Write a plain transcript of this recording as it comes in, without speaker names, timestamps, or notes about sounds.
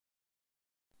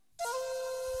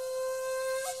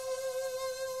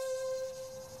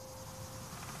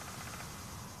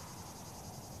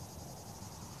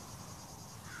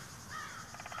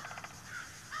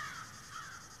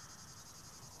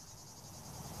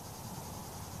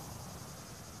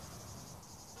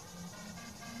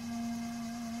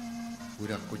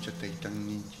Urakocha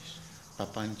taytanninchis,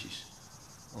 papanchis,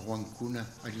 owankuna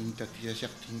allinta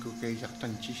tiyasaqtinku kay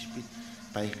llaqtanchispi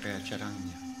payqa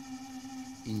yacharanya.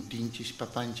 Intinchis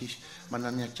papanchis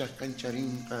mananyachaqkan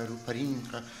charinqa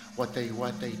ruparinqa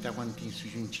watay tawantin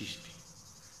suyunchispi.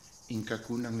 Inca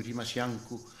kunan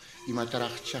rimasyanku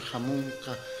imataraqcha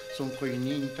hamunqa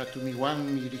sonqoyninta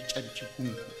tumiwanmi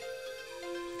rikch'anchikunku.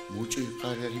 Much'uy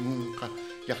qararimunqa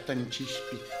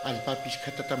llaqtanchispi alpapis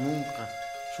katatamunqa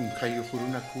sunkayuq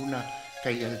runakuna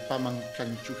kay alpaman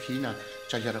kanchuhina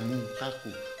chayaramunqaku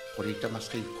qurita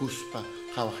masqaykuspa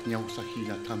qhawaq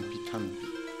ñawsahina thampi.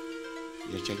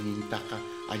 Yachaynintaqa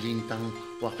allintan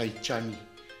waqaychani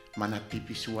mana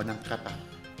pipis suwananqapaq.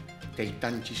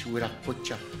 Taytanchis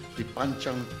wiraqqucha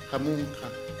ripanchan hamunqa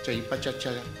chay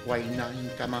pachacha wayna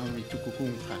inkamanmi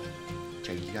tukukunqa.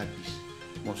 Chayllapis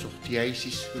mosuq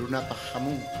tiyaysis runapaq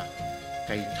hamunqa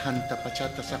kay thanta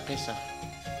pachata saqesaq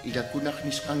illakunaq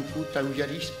nisqankuta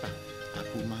willarispa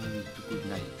apumanmi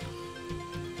tukunaypaq.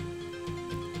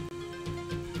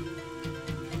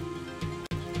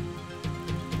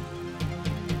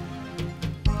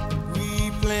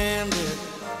 Planned it,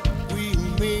 we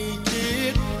make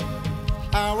it.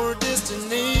 Our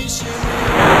destination is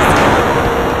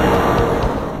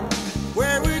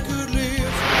where we could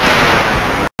live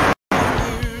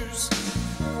years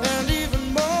and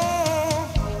even more.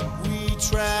 We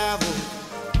traveled,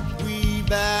 we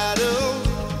battled,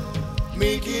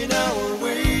 making our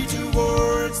way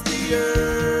towards the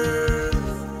earth,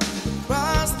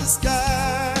 across the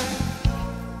sky.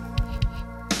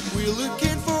 We're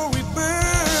looking for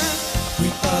rebirth. We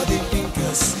are the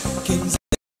Incas, kings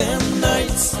and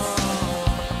knights.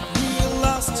 We're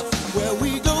lost, where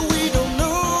we go we don't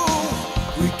know.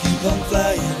 We keep on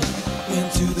flying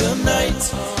into the night.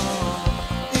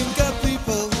 Inca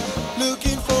people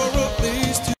looking for a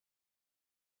place to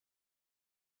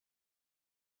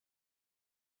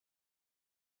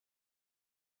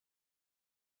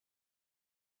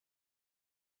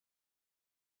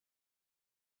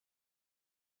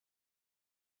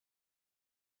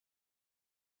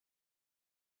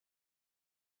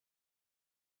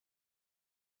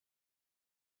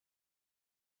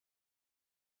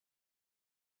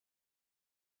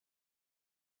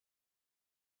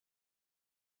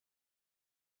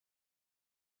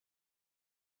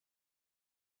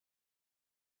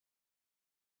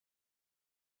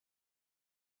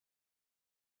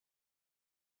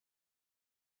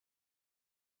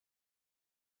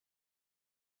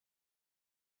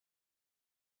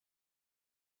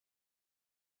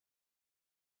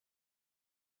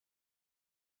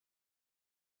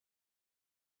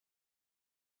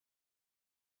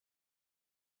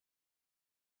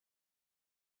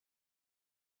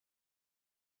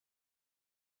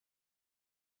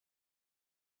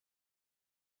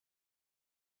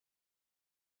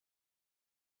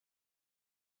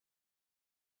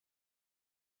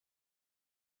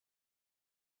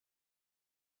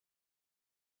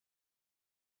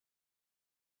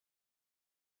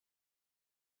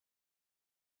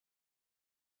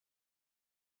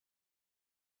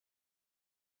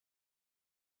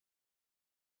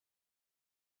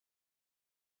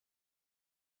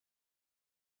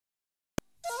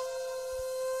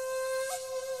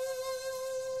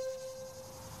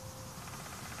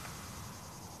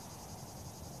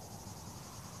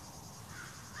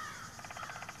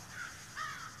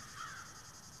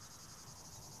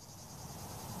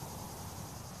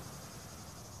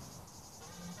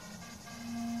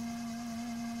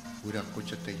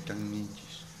Urakocha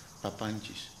taytanninchis,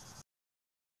 papanchis.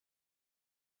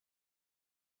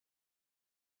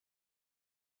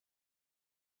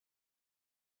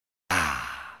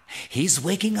 He's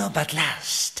waking up at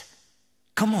last.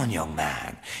 Come on, young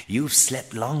man. You've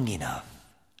slept long enough.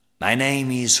 My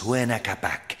name is Huayna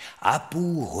Capac,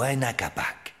 Apu Huayna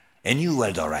Capac. And you,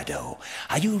 El Dorado,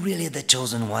 are you really the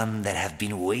chosen one that have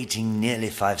been waiting nearly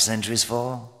 5 centuries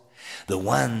for? The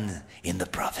one in the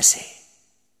prophecy?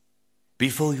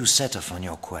 Before you set off on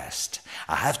your quest,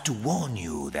 I have to warn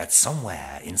you that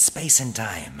somewhere in space and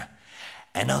time,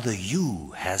 another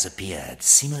you has appeared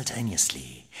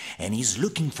simultaneously and is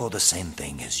looking for the same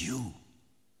thing as you.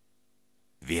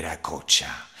 Viracocha,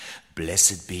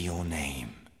 blessed be your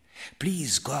name.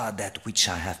 Please guard that which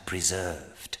I have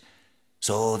preserved,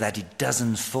 so that it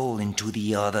doesn't fall into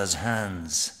the other's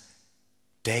hands.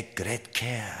 Take great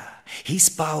care. His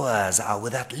powers are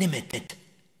without limit.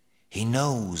 He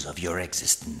knows of your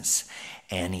existence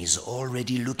and is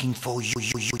already looking for you.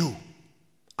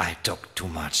 I talk too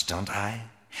much, don't I?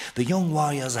 The young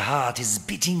warrior's heart is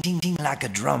beating like a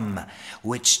drum,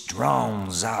 which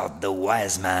drowns out the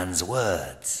wise man's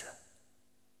words.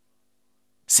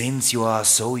 Since you are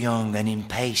so young and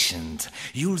impatient,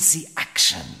 you'll see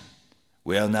action.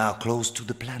 We are now close to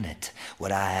the planet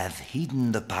where I have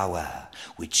hidden the power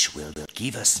which will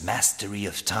give us mastery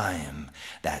of time,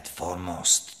 that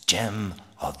foremost gem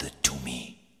of the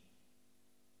Tumi.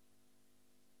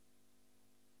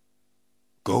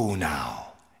 Go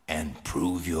now and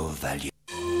prove your value.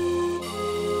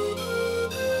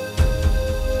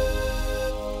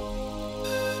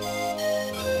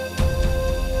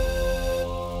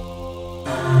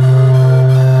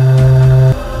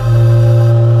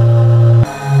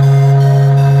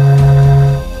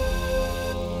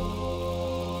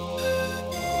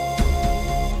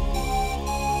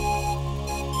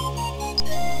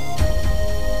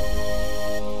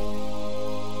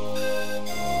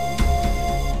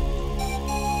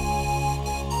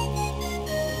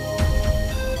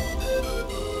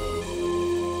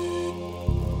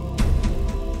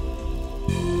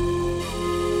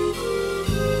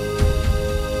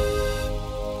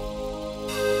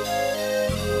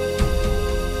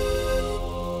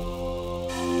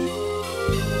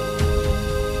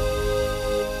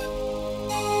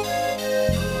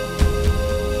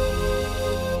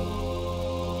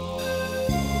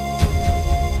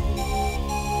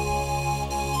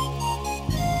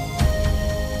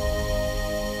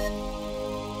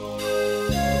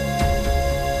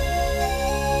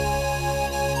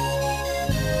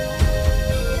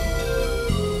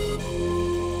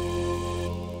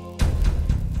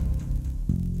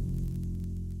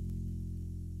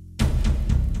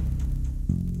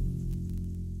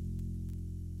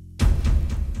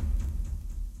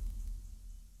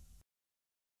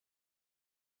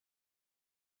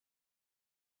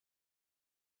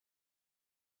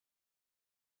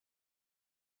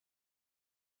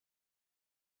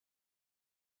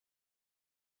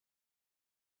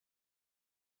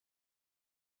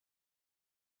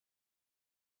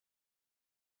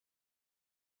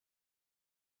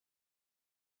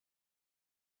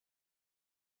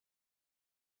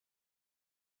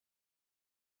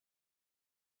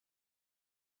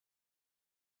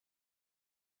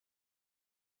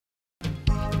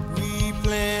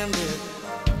 Planned it,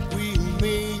 we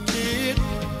make it.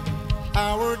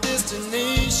 Our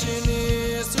destination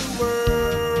is a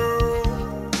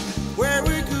world where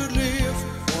we could live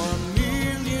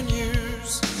 1,000,000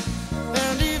 years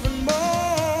and even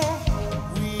more.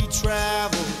 We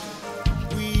traveled,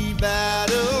 we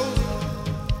battled,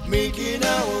 making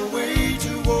our way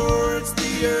towards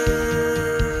the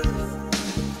earth.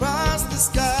 Across the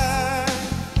sky,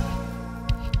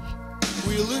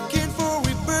 we're looking for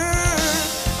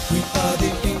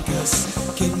the Incas,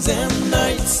 kings and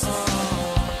knights.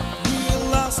 We're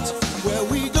lost, where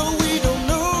we go we don't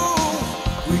know.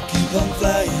 We keep on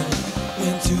flying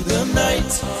into the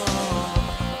night.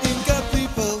 Inca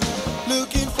people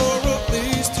looking for a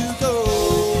place to go.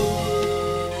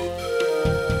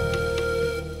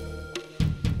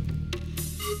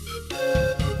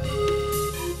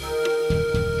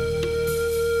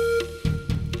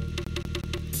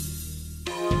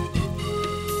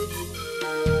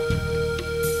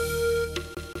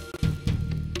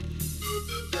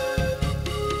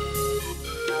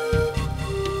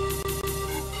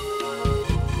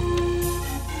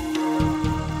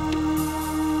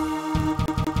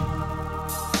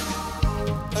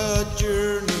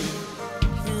 Journey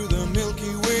through the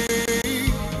Milky Way,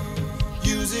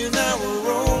 using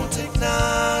our own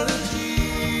technology.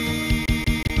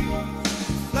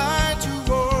 Fly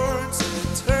towards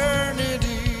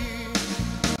eternity,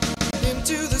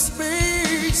 into the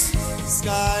space.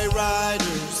 Sky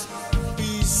riders,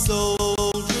 be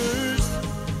soldiers.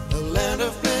 A land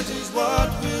of plenty is what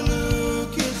we're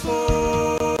looking for.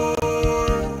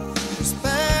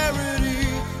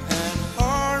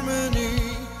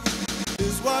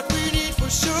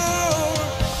 Sure,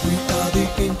 we are the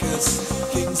Incas,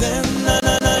 kings and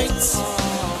knights.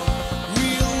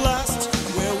 We're lost,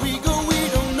 where we go we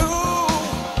don't know.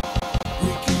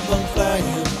 We keep on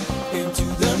flying into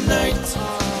the night.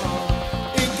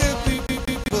 Inca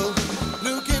people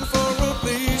looking for a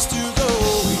place to go.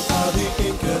 We are the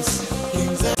Incas,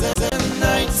 kings and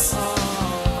knights.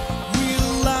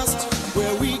 We're lost,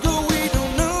 where we go we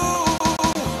don't know.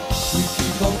 We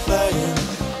keep on flying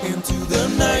into the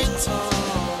night.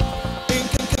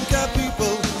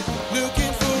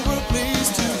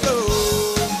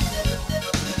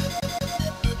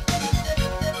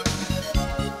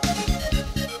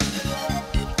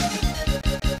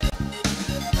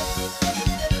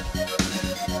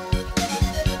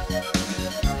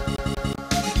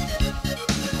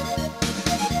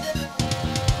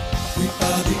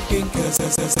 Incas,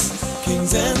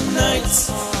 kings and knights.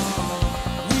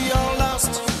 We are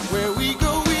lost.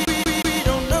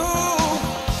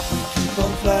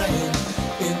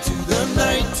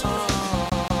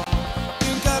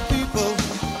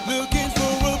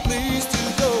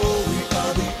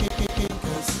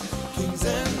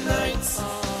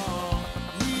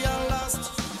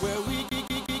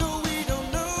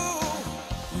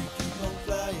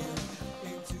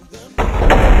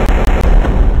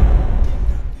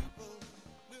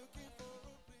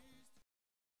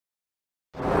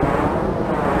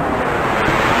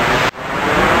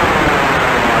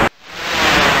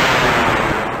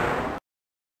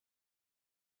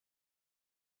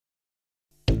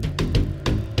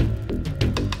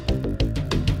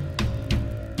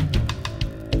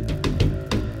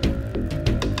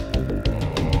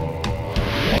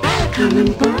 on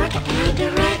board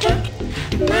Eldorado.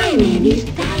 My name is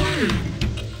Diane,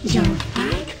 your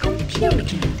flight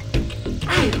computer.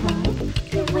 I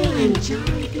hope you will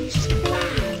enjoy this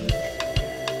flight.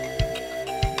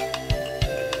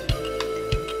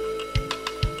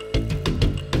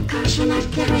 Caution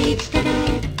asteroids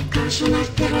today. Caution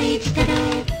asteroids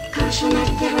today. Caution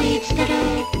asteroids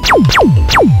today.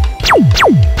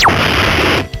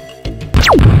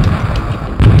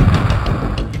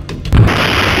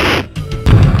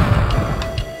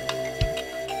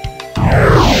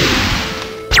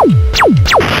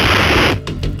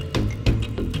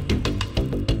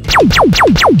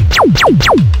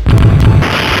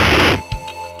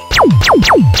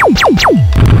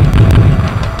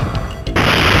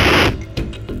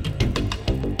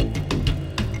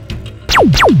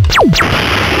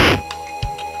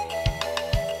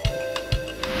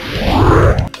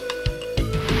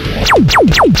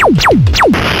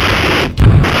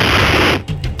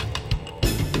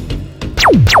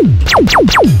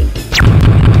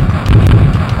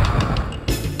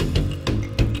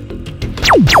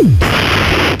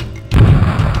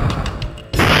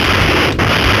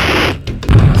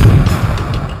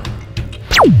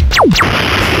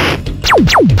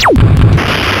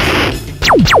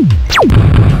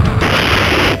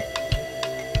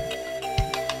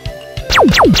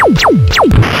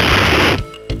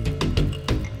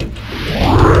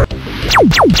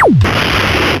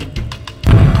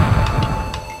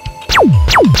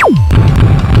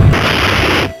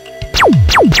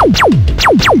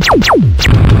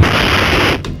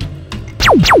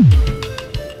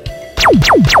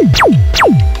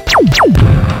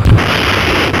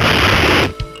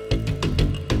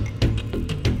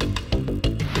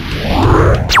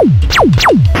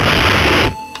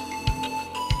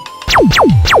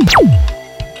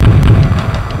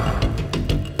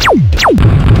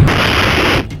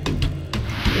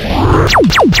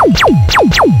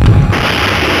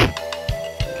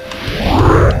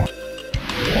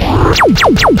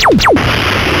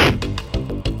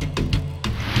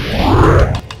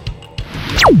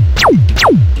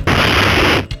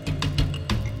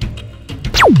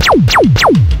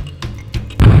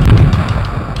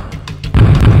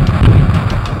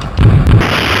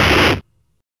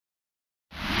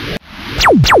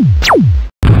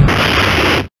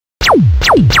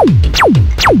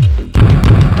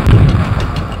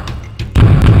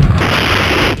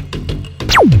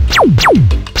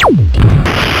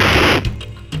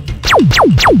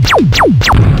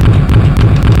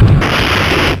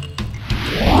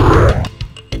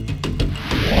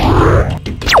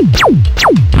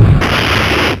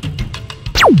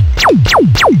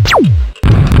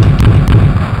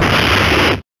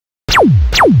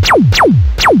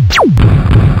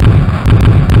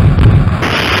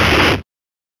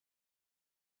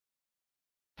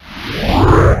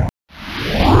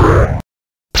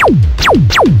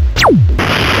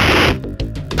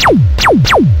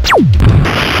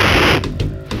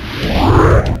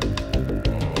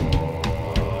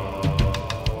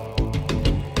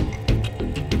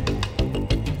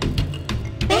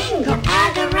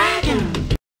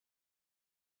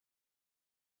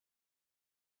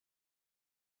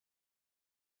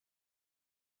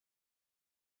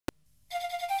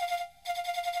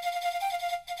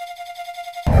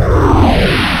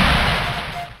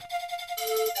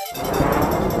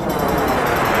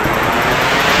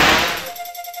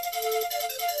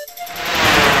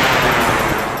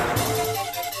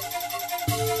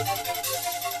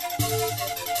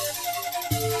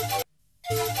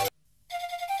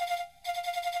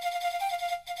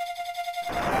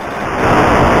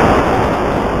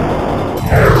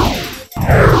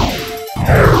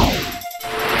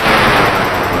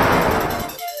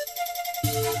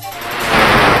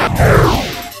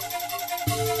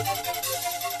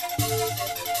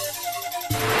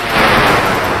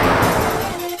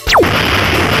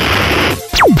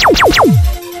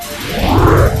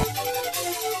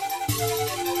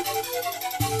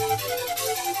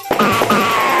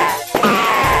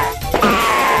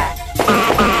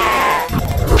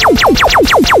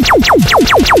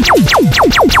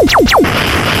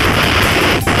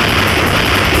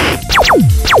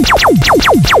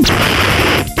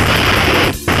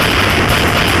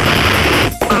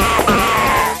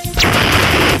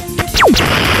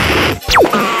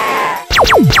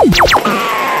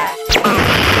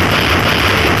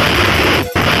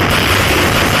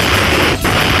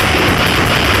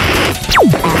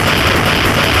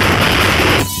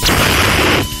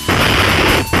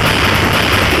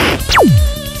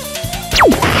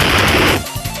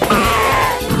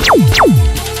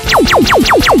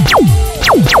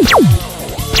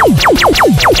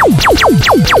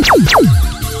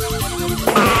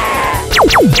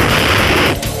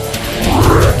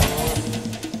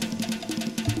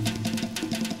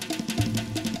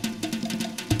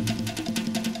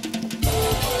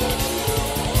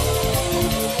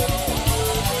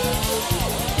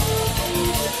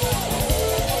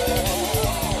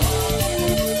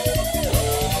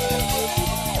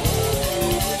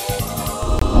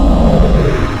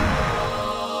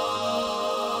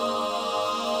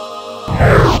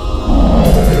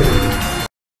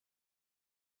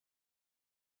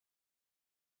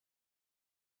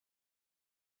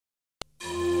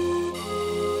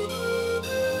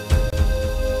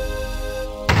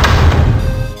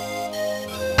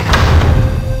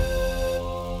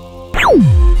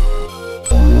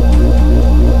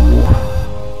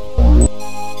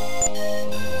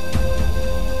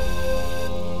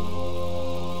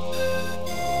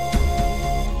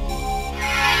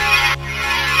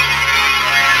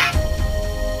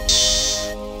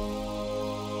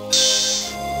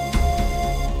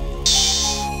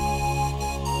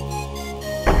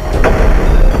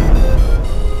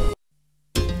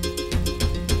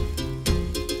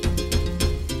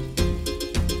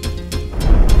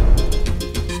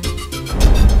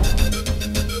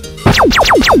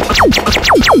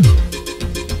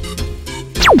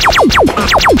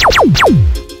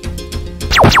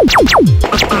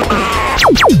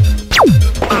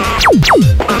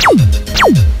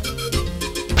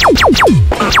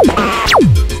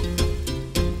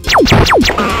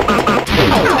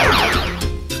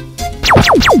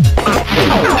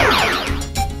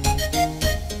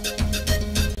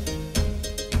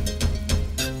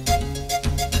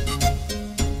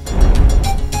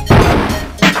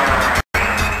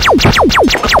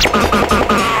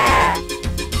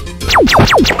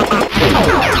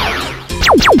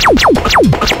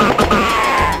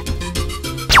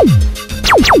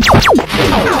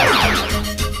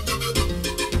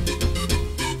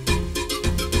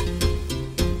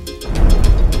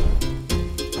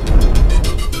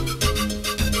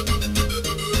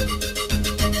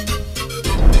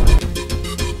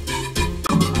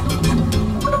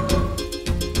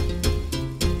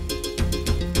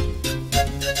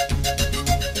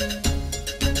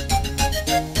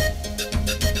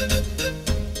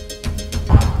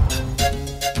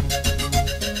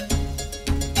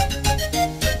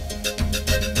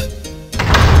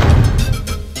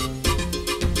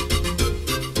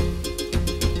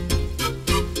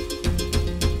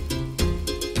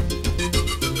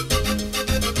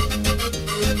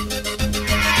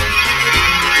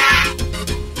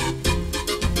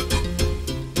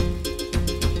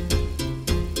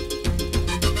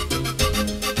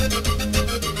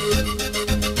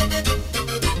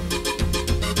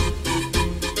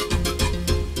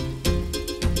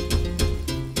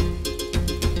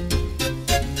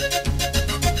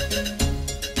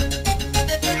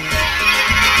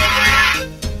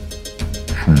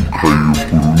 Sunkayo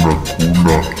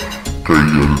Purunakuna,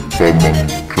 Kayal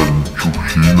Pamangkan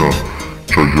Chuhina,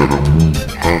 Chayaramun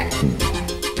Kaku,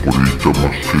 Porita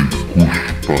Masay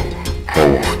Kuspa,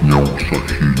 Kawah Nyaw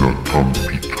Sahina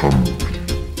Tampi.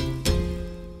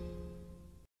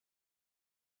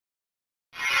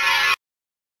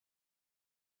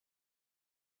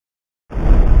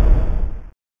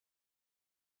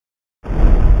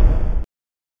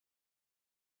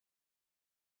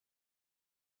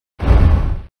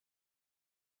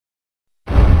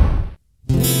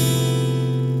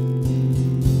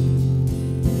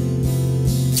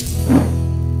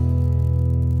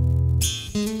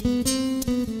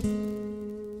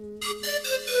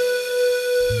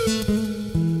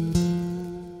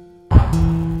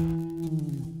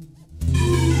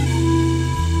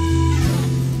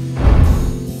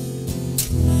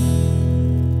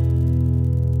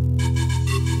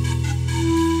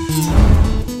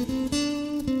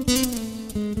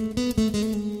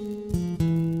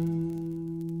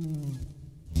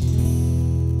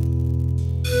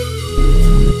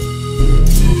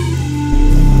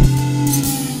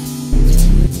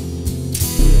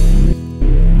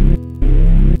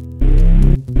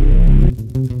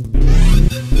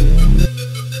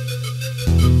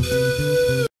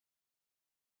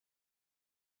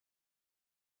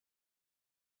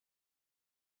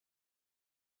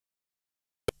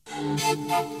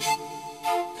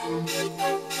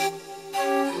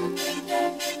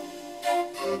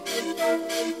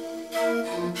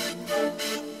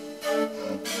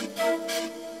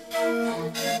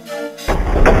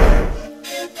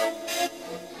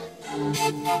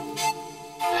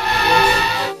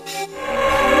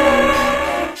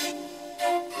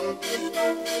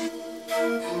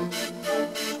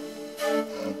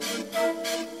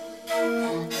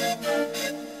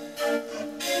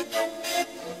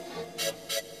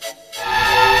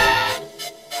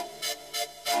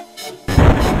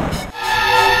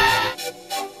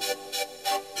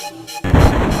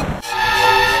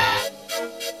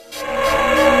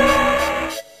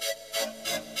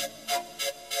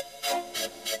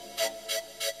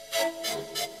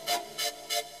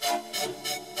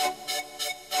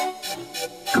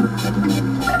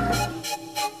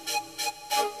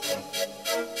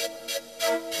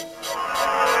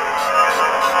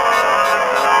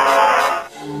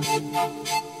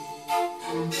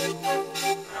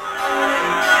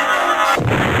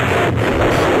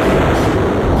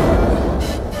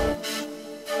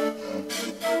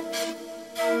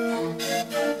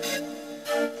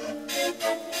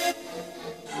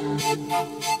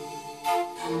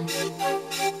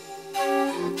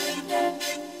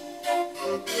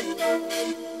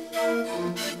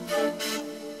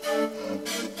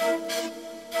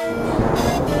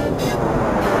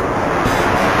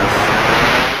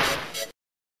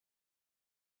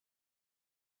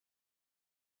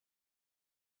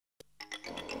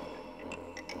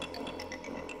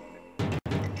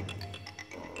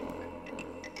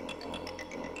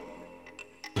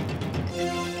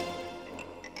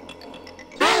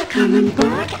 Welcome on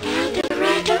board,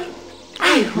 Eldorado.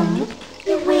 I hope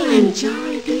you will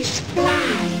enjoy this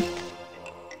flight.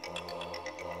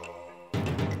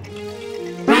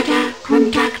 Radar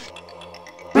contact.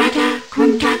 Radar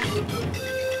contact.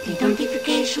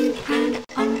 Identification plan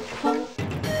on full.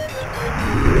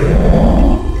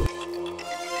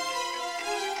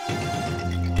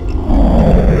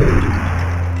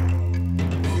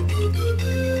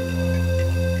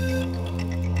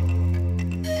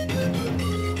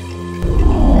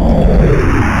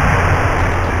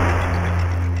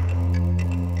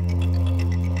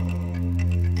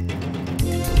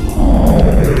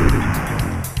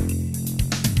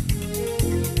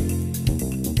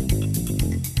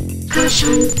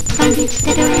 Caution, bandits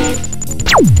dead ahead.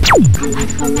 Combat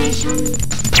formation,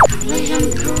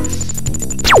 collision course.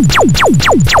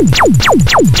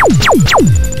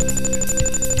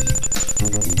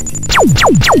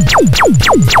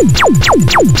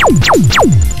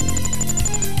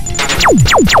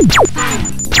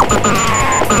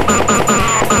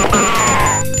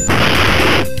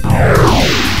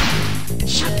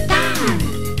 Shut down.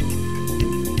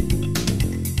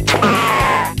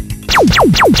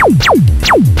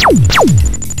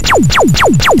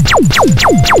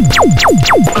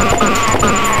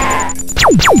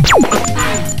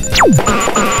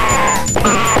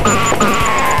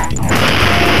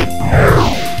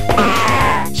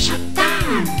 Shut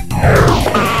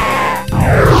down.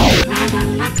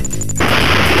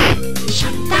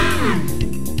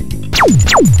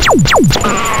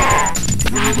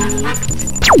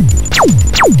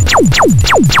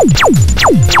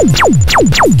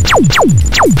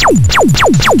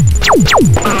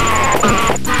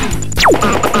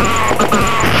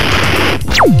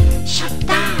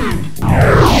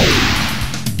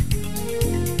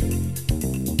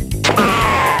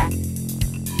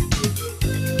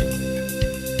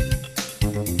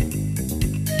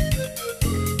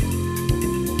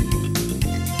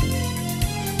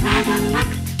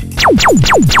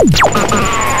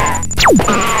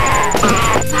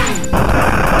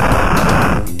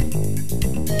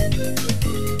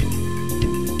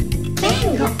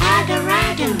 Bingo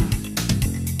Adorado.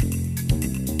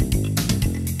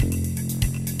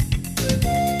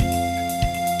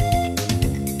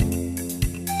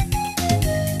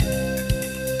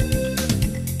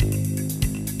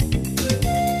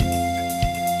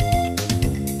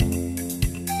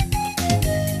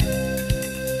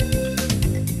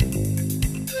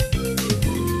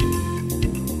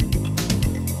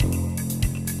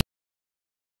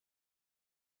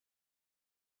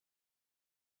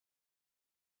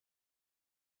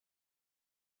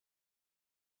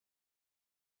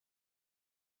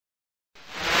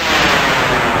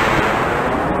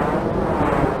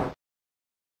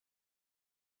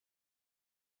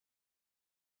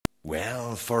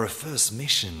 Well, for a first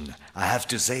mission, I have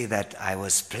to say that I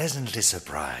was pleasantly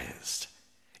surprised.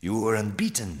 You were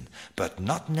unbeaten, but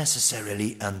not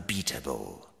necessarily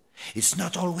unbeatable. It's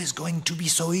not always going to be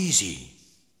so easy.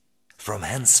 From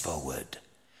henceforward,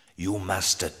 you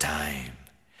master time.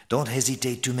 Don't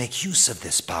hesitate to make use of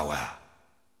this power.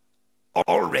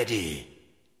 All ready.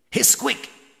 Hiss quick.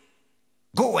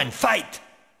 Go and fight.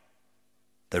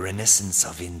 The renaissance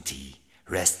of Inti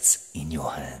rests in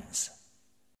your hands.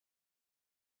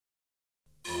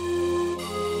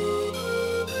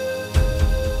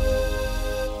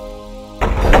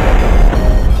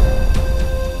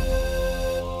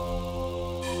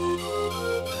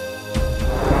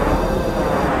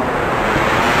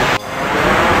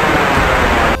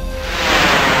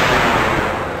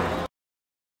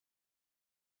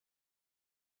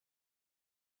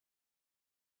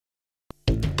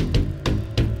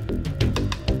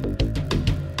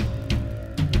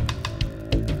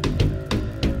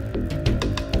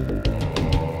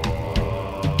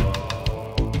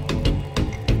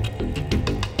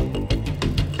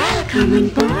 Welcome on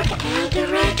board,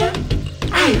 Eldorado.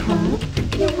 I hope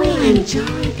you will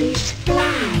enjoy this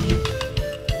flight.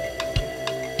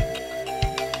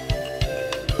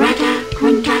 Radar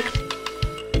contact.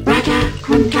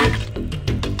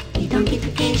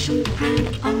 Identification plan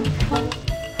on hold.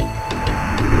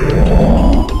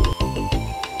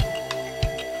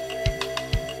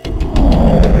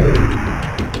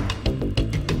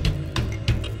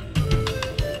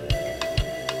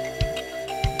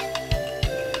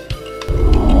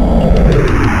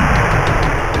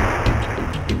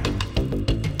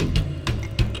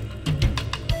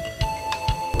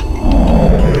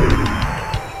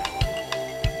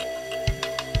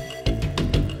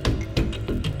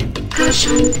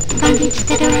 Caution, bandits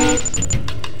to the red.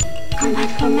 Combat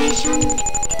formation,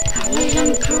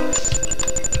 collision course.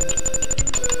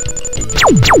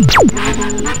 Radar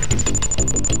locked.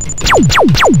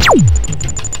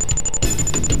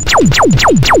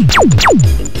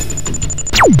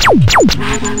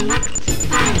 Radar locked.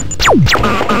 Fire.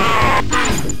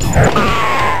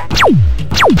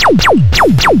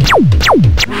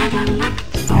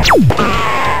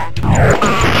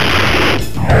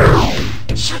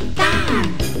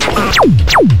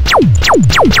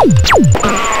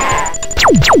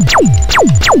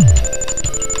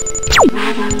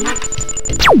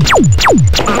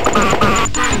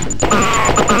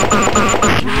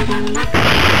 Radar locked.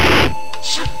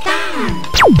 Shut down.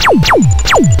 Radar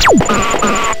locked.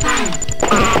 Fire.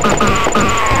 Radar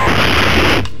locked.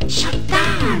 Shut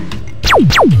down.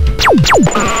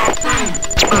 Fire. Shut down. Fire.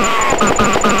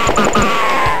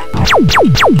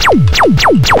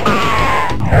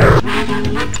 Radar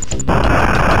locked.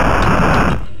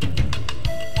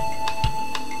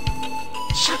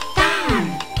 Shut down.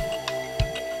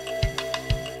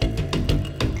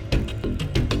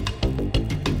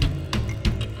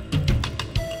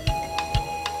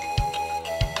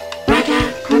 Radar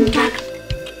contact.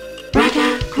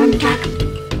 Radar contact.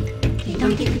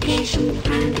 Identification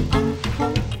plan on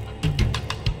hold.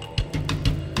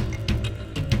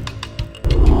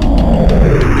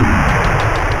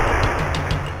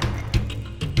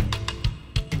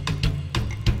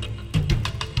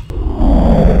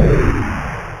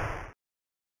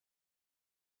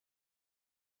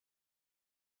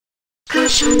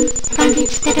 Caution,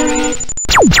 bandits to the red.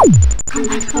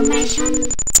 Combat formation,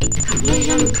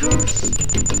 collision course.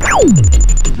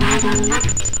 Radar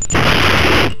locked.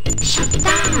 Shut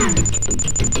down.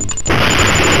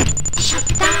 Shut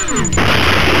down.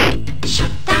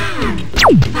 Shut down.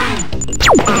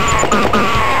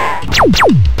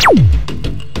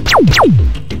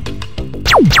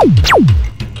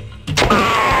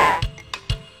 Fire.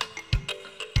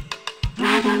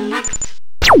 Radar locked.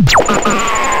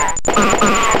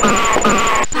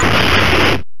 Fire.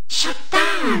 Shut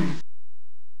down.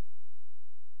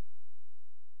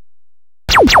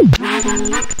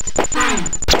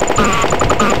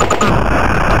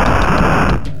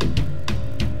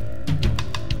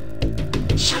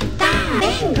 Shut down.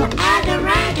 Bingo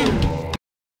Eldorado.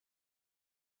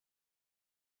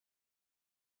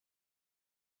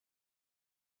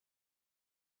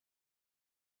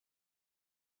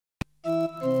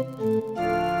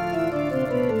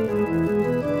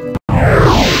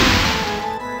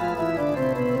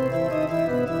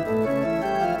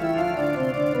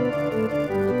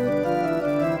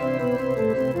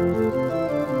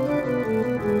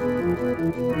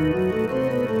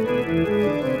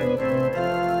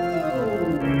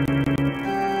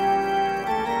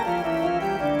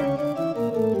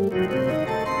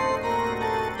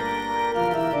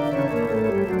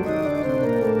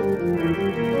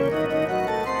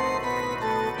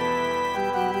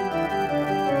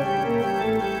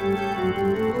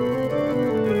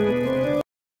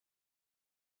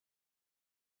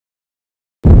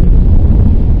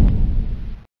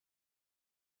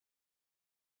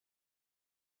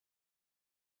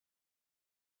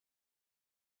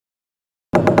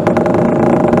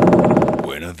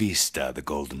 Buena Vista, the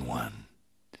Golden One.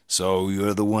 So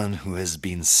you're the one who has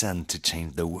been sent to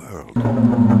change the world.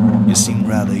 You seem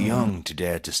rather young to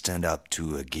dare to stand up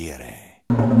to Aguirre.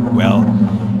 Well,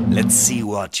 let's see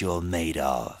what you're made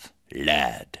of,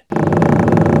 lad.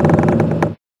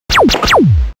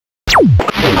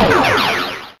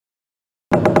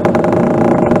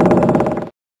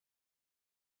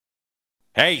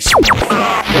 Hey, small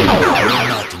fry, you're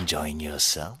not enjoying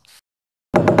yourself?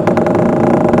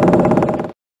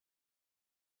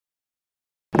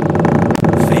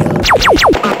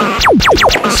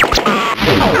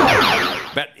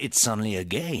 But it's only a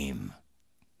game.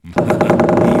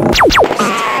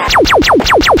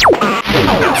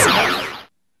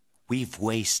 We've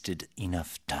wasted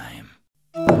enough time.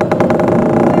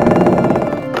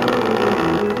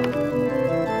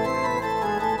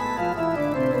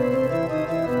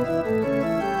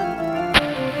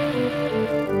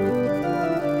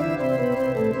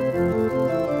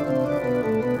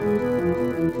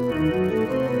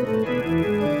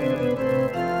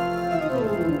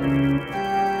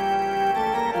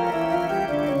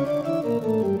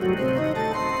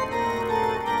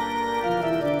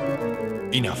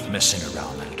 Enough messing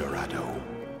around, El Dorado.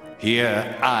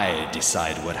 Here, I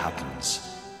decide what happens.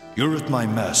 You're at my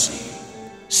mercy.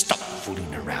 Stop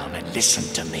fooling around and listen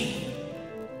to me.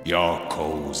 Your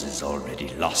cause is already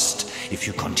lost if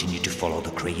you continue to follow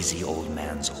the crazy old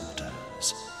man's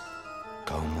orders.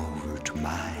 Come over to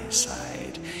my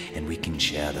side, and we can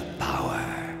share the power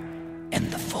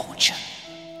and the fortune.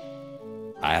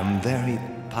 I am very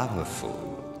powerful.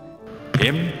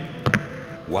 Him?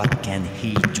 What can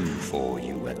he do for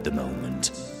you at the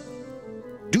moment?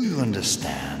 Do you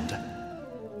understand?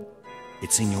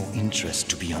 It's in your interest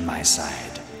to be on my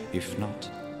side. If not,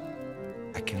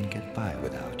 I can get by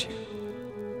without you.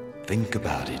 Think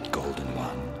about it, Golden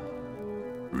One.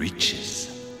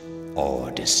 Riches or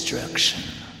destruction.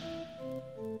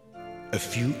 A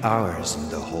few hours in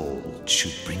the hold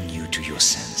should bring you to your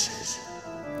senses.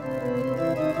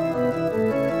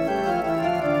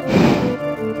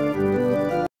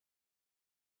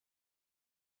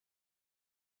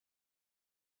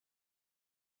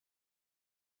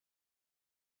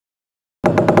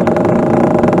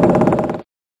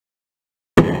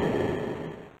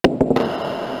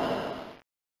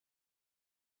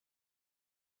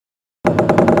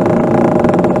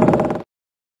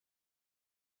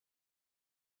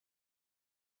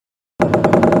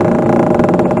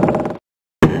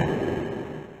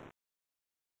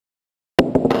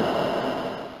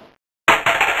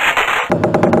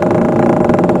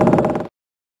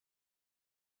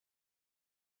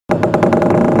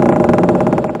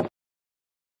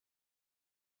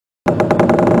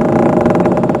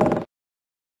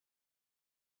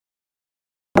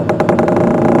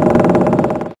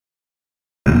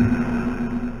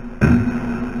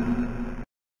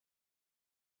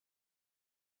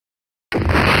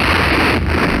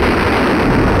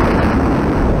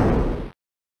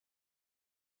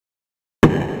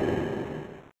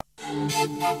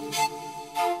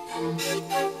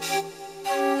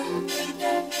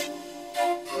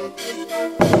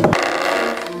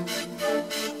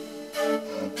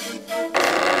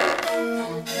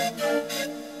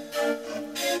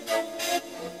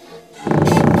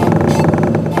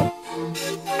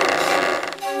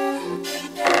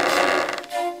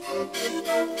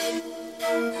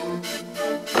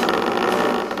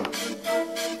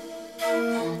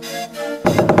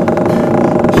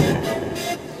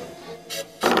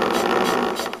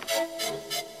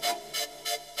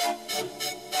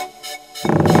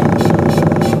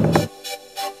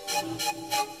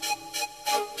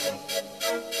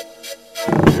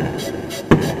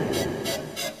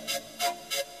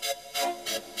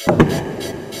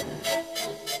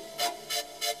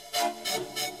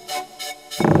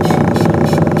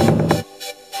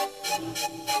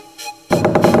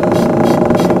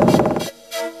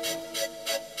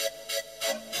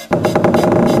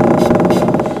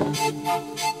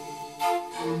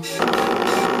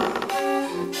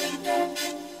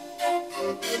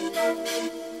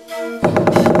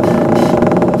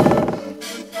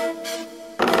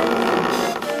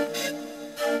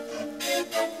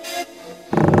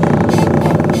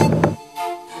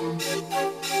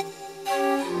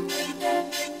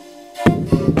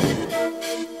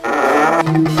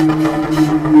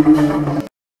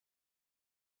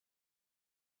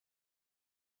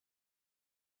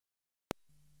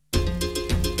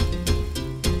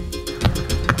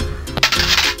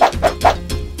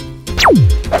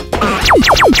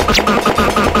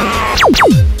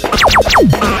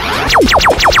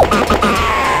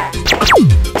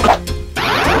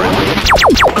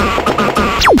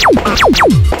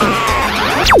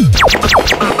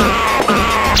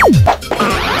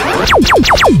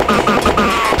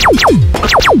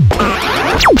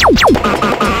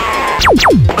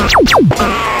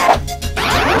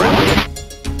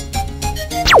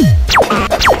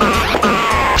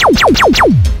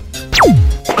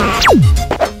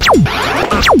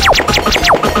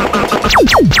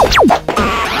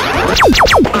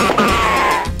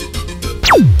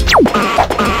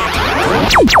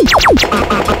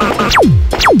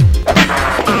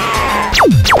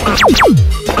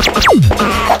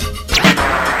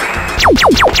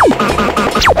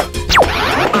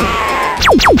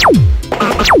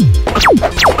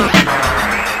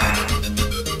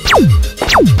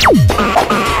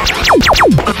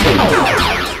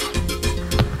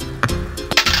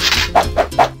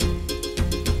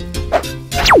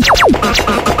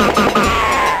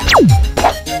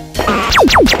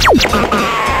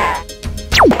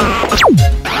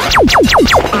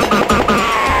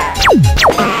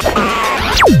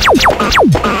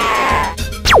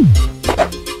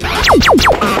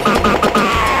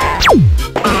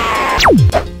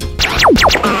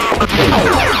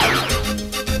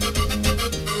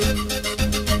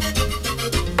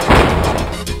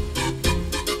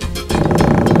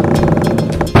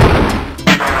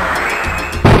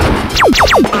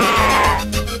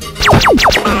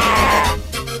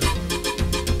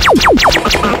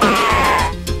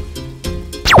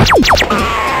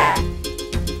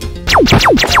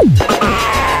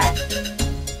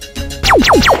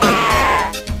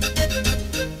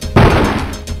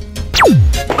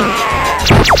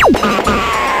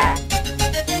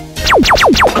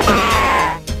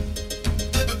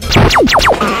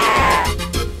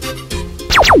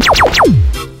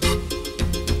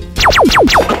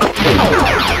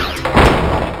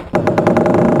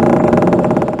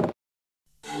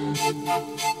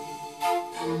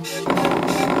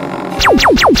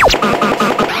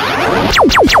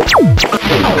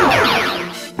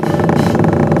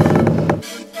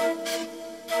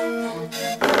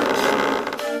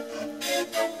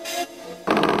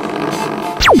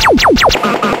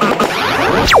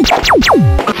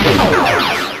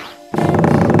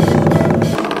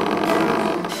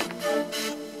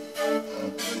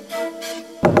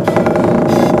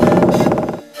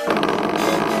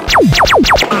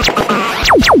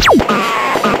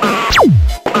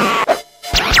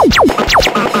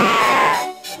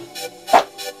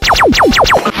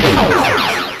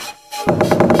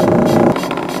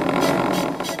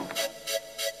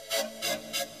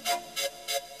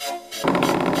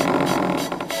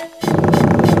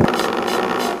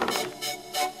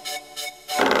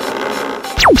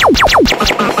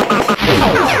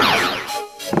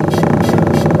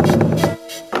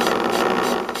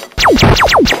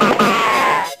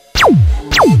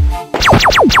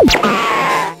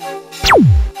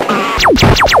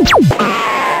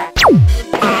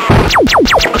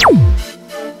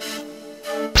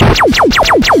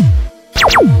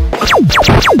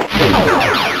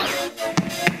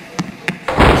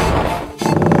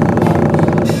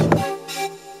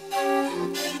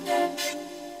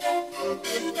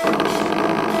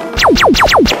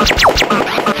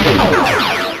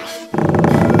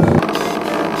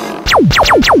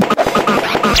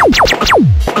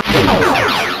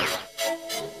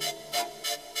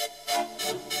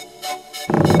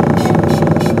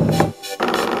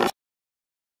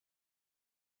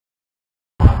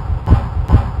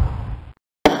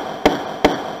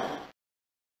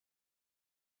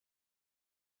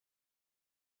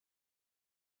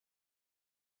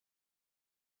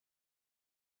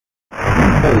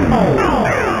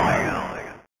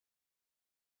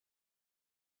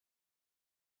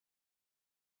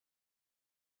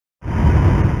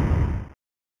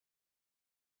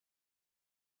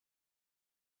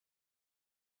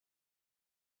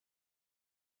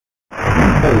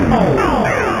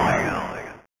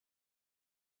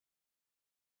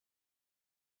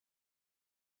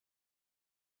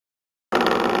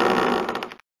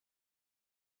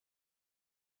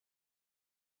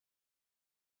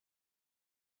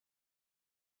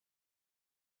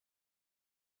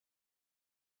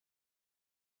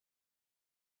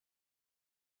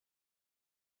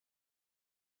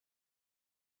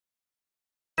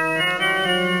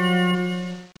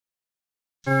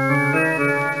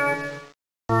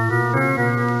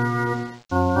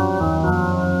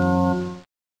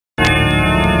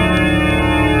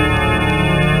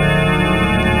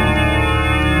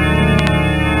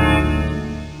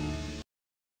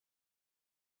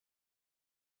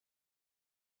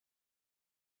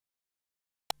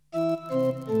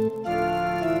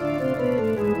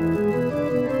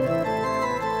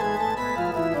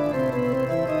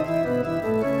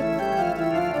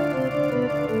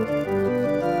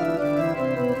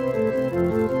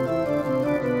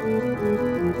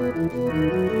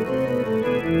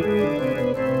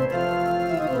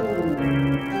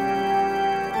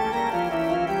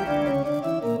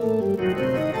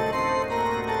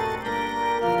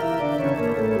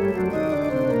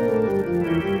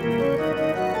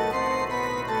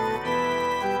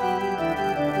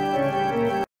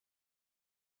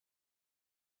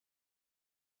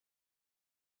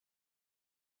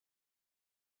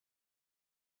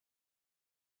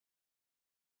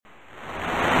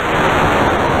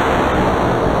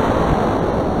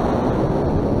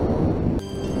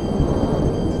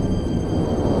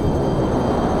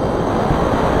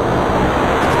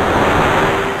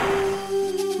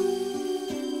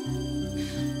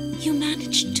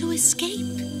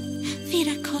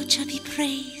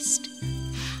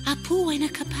 Apu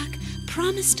Wenakapak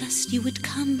promised us you would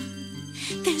come.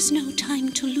 There's no time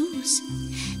to lose.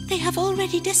 They have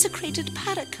already desecrated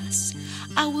Paracas,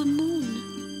 our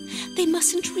moon. They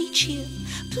mustn't reach here.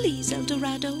 Please, El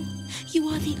Dorado, you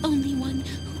are the only one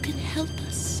who can help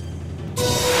us.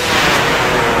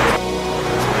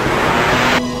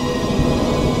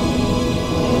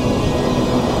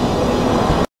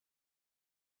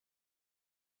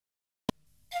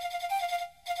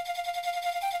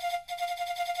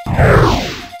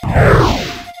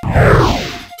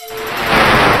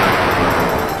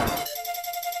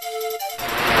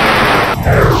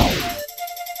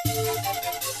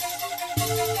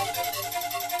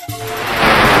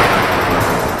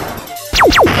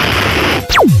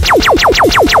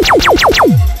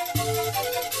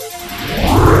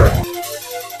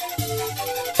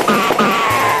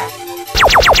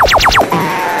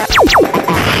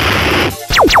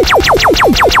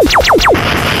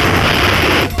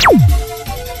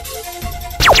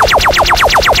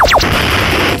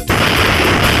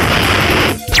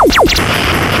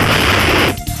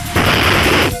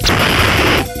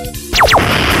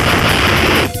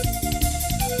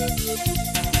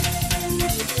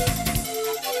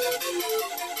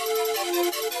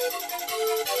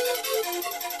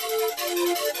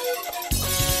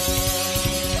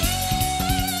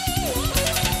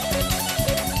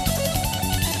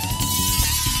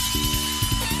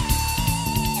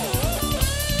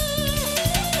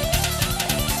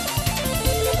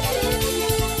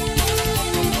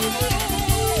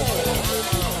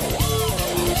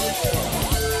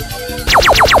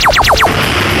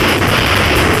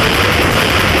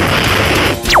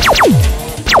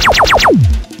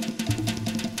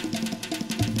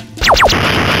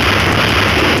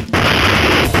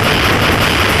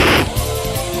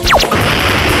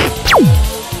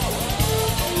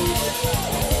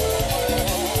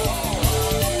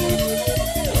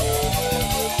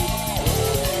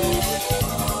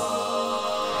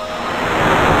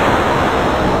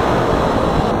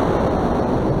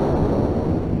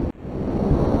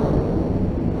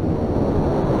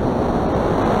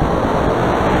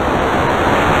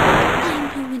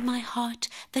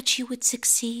 That you would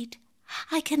succeed.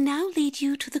 I can now lead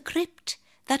you to the crypt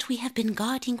that we have been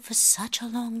guarding for such a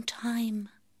long time.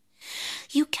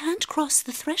 You can't cross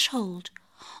the threshold.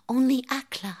 Only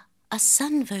Akla, a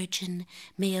sun virgin,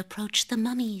 may approach the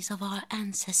mummies of our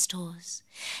ancestors,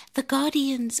 the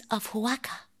guardians of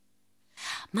Huaca.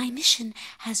 My mission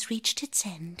has reached its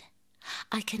end.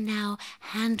 I can now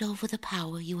hand over the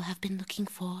power you have been looking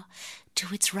for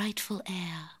to its rightful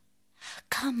heir.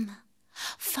 Come,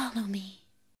 follow me.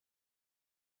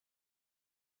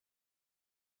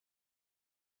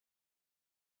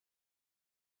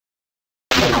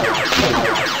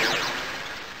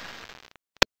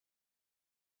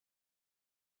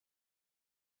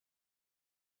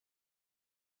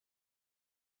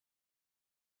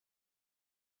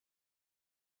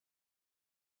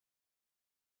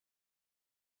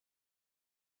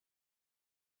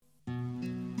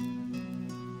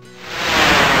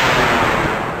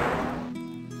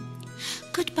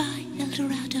 Goodbye, El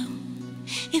Dorado.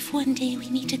 If one day we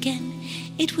meet again,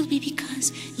 it will be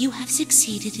because you have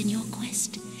succeeded in your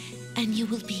quest, and you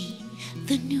will be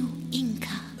the new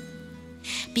Inca.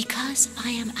 Because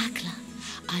I am Akla,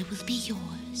 I will be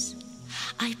yours.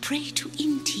 I pray to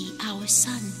Inti, our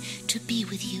son, to be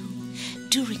with you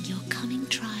during your coming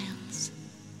trials.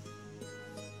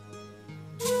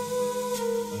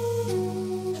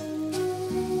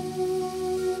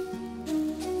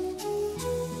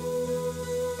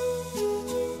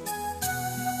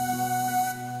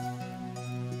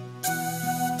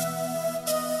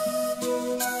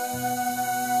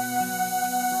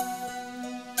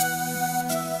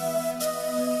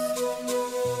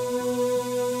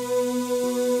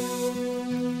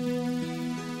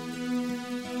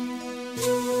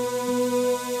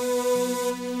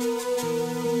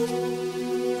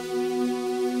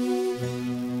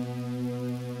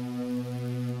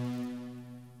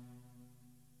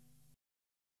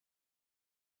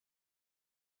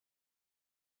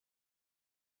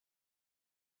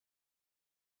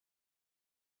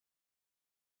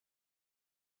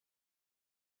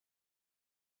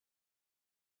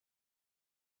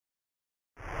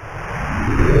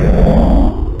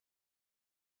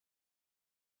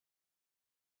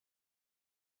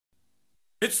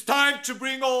 It's time to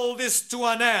bring all this to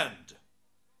an end.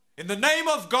 In the name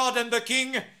of God and the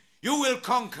King, you will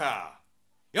conquer.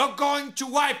 You're going to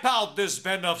wipe out this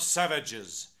band of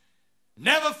savages.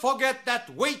 Never forget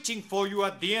that waiting for you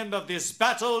at the end of this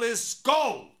battle is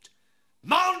gold.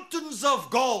 Mountains of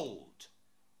gold.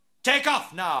 Take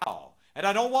off now and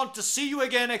I don't want to see you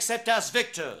again except as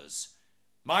victors.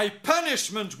 My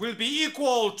punishment will be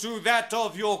equal to that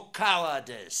of your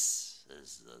cowardice.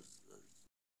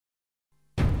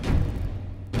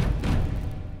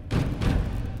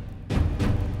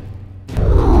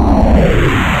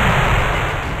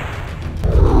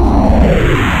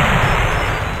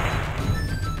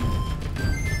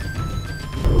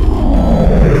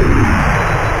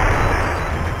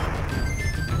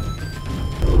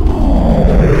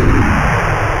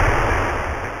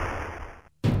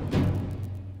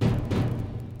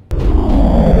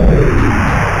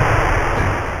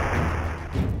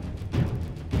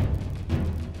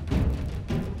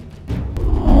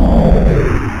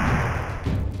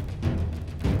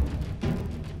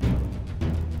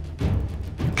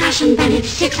 Cousin Bennett,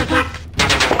 6 o'clock.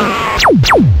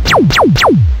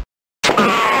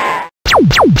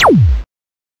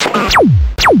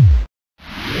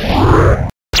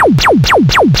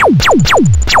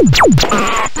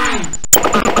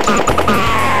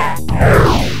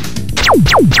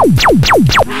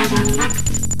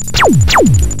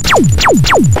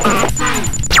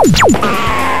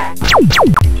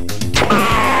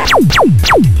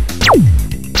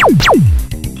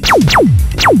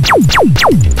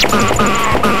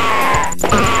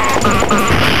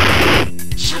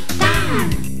 Shut down.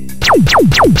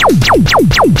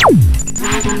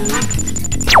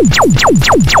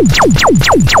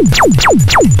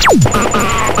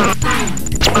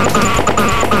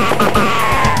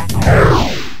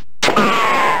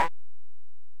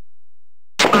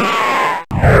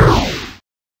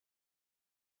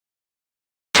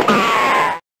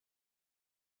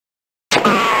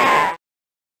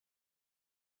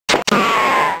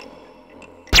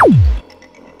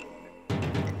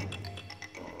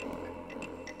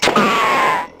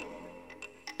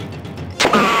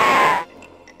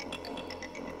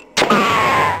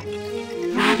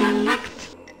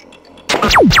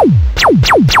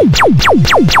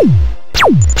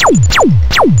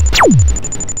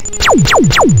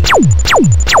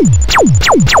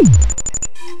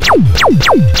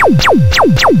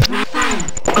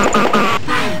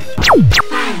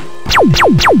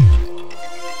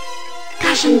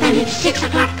 Cousin Bennett, 6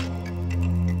 o'clock.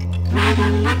 Rather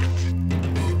locked.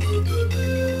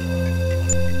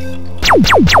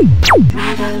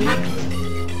 Rather locked.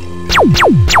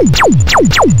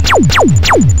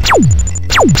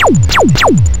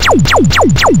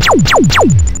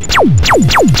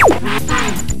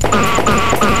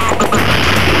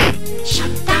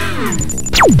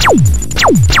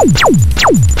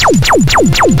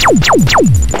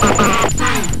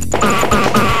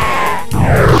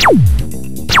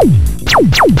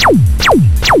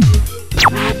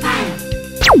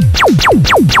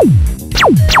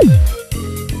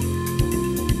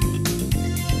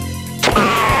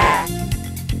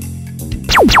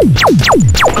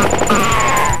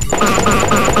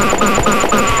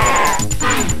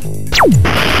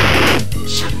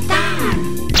 Shut down.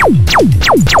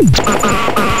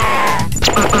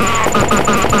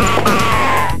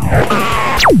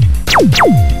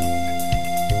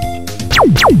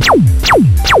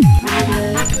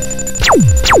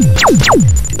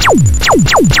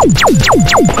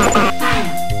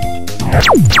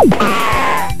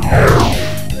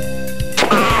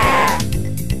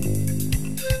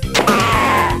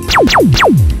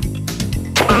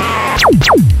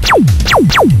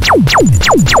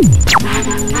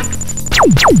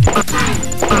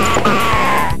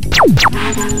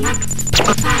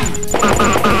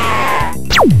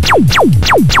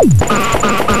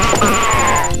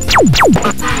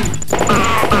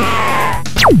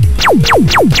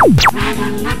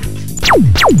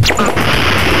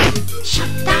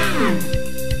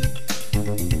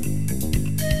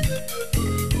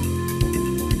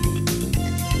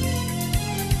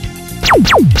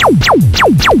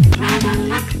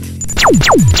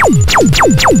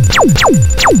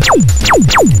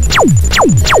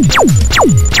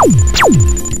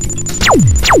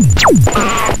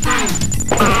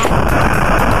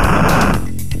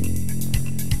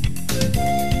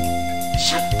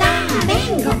 Shut down.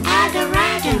 Bingo,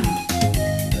 Alvarado.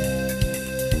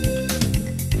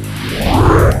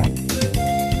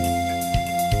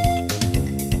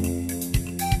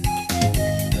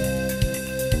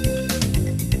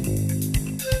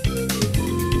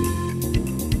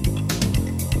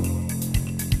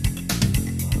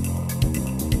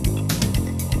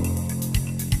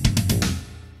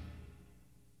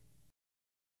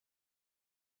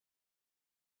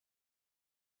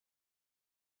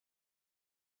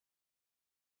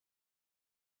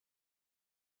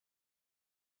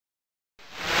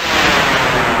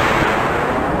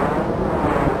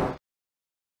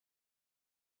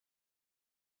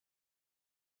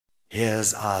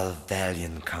 Here's our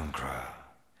valiant conqueror.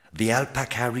 The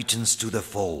alpaca returns to the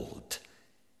fold.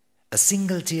 A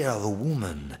single tear of a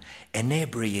woman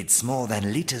inebriates more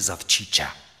than liters of chicha.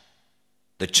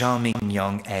 The charming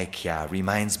young Akia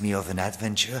reminds me of an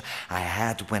adventure I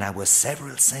had when I was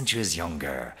several centuries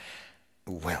younger.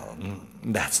 Well,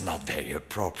 that's not very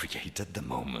appropriate at the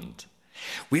moment.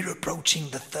 We're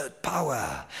approaching the third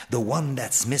power, the one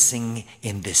that's missing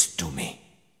in this Tumi.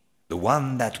 The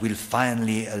one that will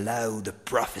finally allow the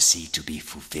prophecy to be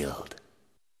fulfilled.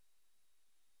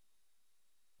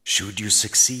 Should you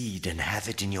succeed and have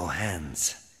it in your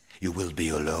hands, you will be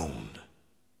alone.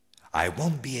 I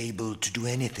won't be able to do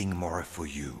anything more for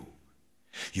you.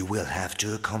 You will have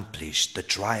to accomplish the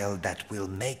trial that will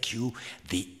make you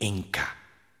the Inca,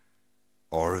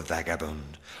 or a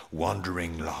vagabond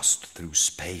wandering lost through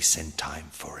space and time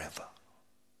forever.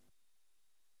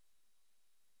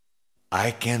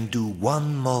 I can do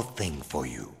one more thing for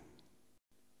you.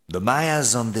 The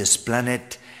Mayas on this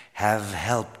planet have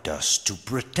helped us to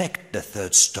protect the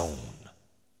third stone.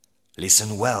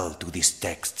 Listen well to this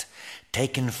text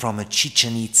taken from a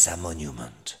Chichen Itza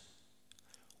monument.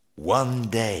 One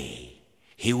day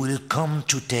he will come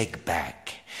to take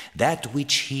back that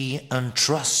which he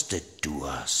entrusted to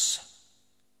us.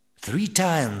 3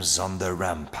 times on the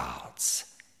ramparts,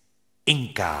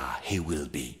 Inca he will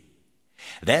be.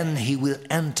 Then he will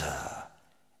enter,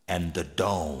 and the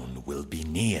dawn will be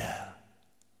near.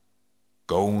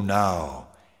 Go now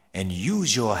and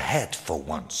use your head for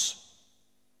once.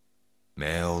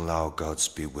 May all our gods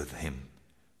be with him,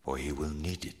 for he will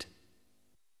need it.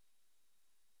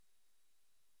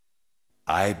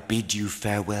 I bid you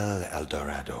farewell,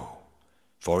 Eldorado,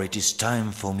 for it is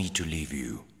time for me to leave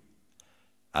you.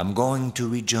 I'm going to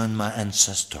rejoin my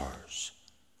ancestors.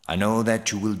 I know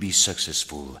that you will be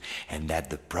successful and that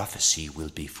the prophecy will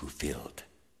be fulfilled.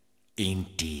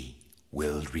 Inti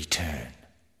will return.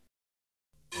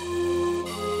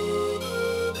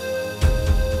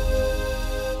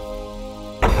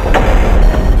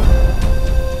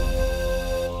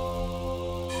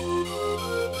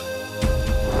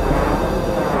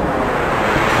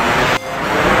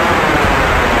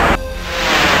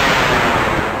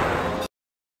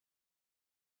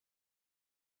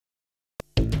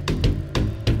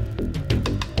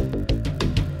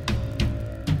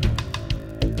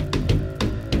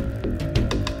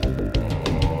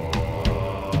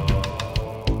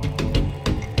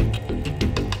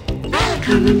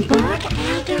 Welcome on board,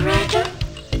 Eldorado.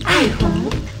 I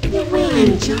hope you will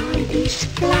enjoy this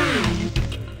flight.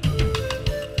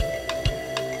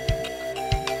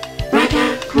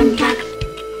 Radar contact.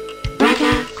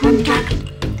 Radar contact.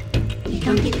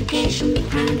 Identification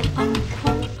and on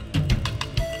hold.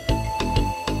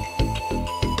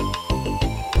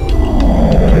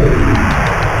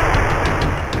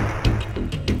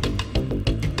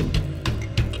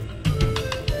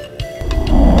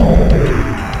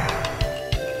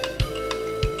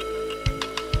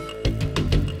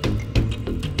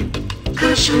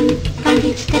 Caution,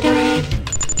 bandits to the red.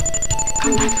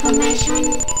 Combat formation.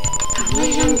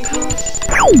 Collision course.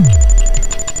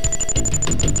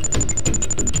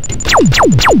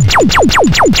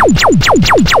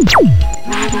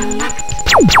 Radar locked.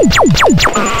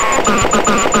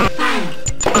 Fire.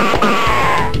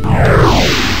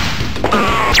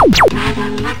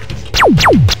 Radar locked.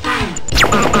 Fire.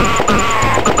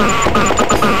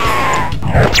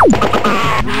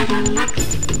 Radar locked.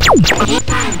 Fire.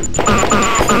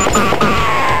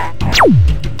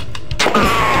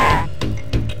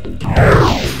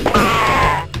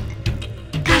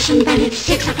 Caution, bandit,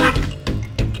 6 o'clock.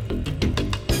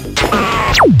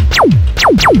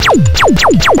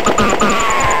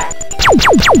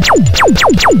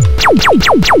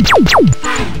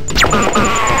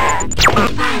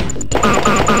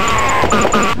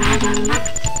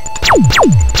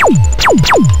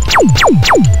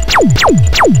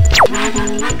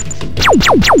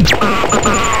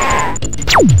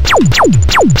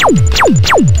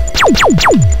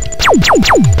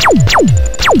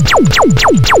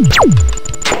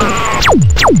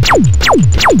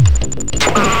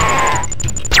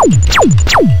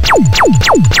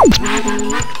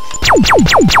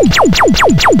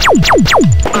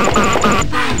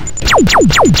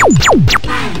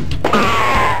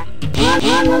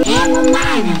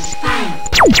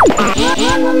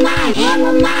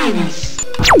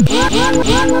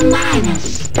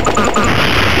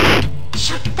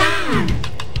 Shut down.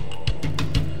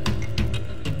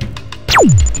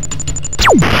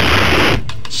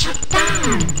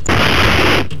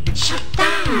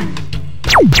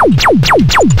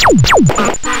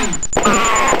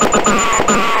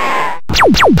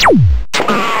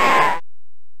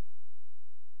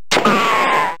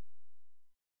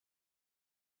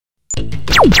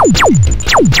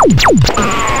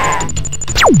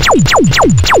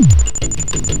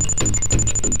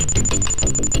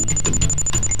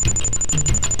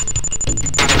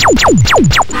 Shut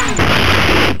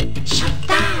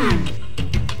down.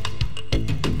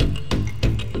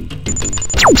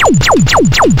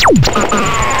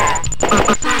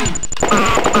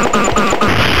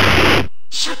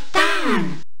 Shut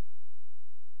down.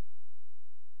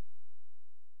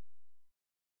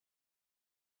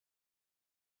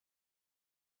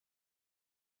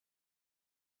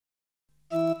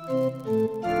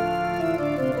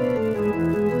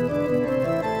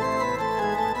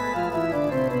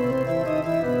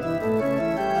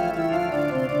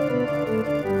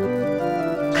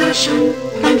 Caution,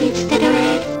 bandits dead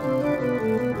ahead.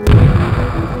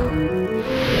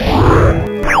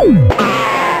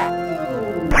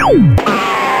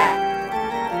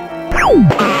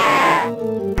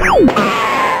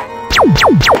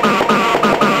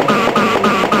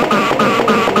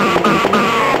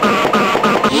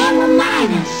 Ammo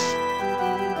minus.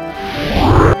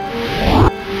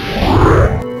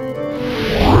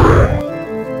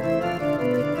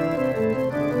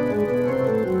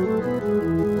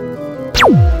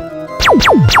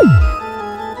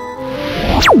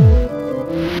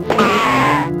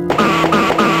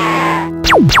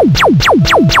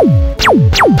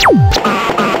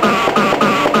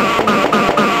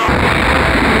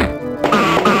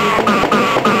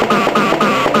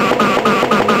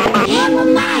 Ammo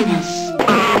minus.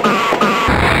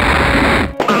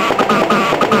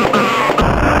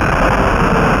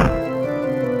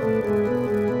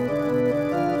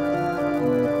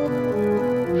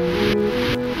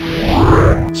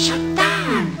 Shut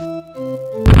down.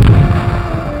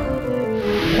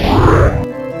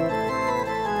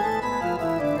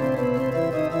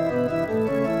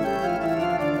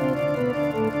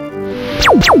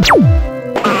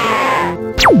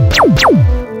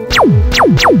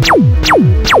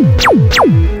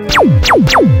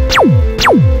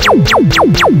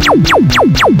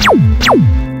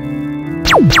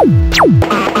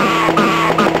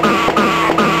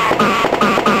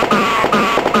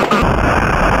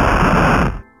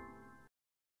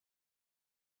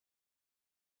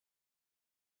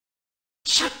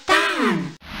 Shut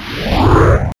down.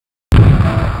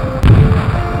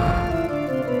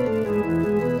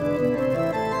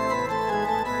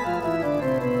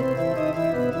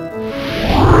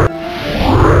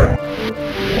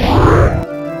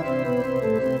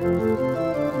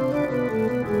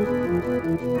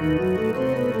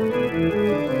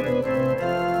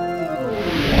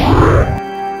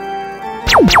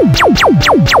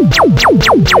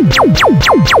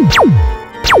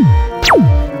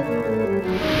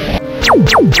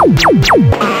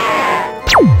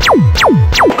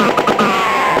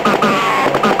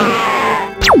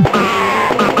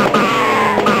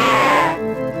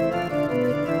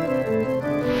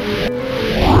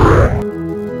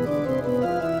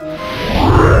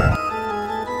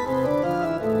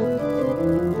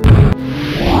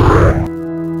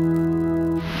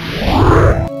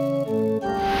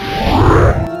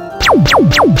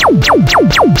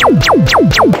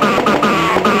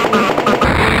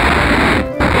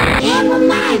 Ammo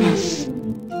minus.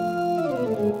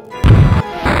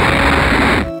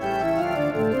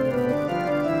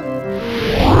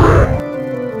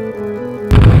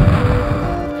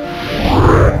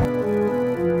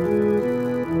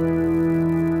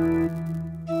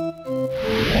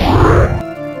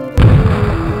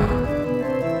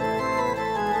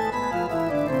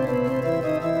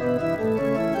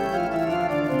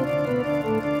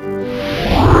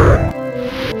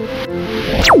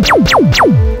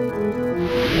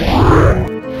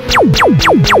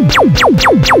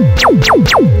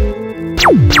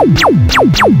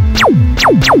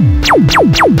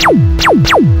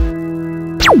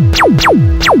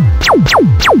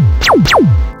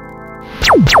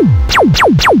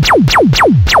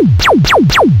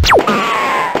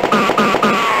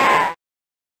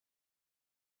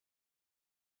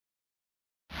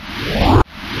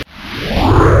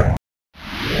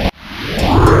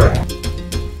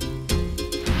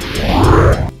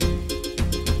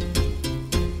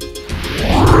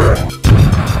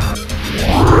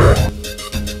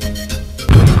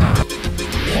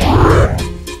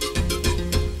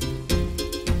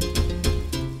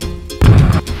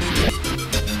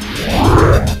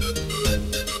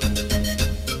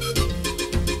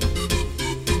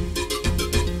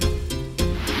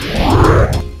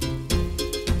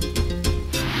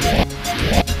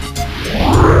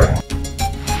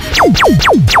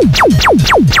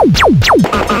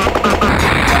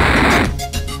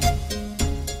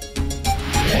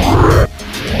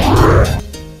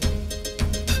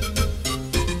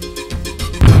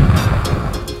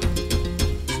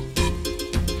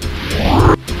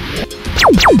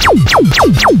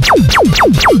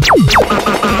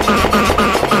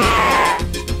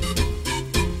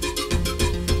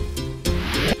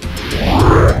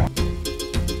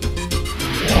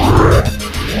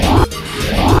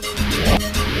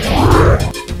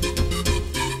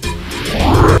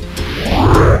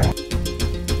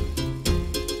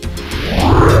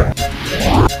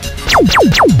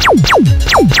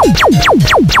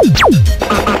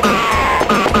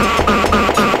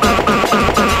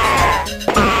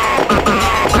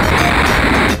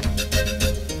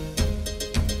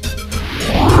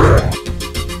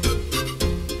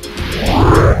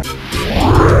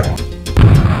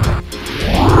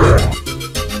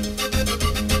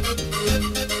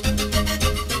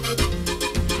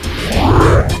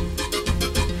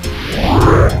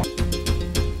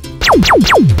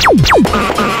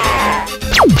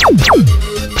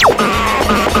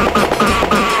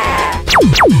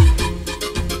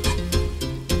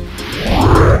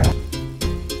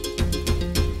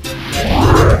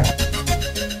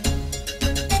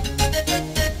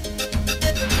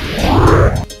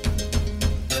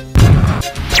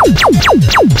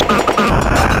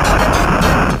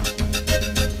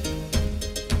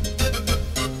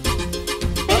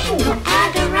 Bingo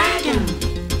Adorado.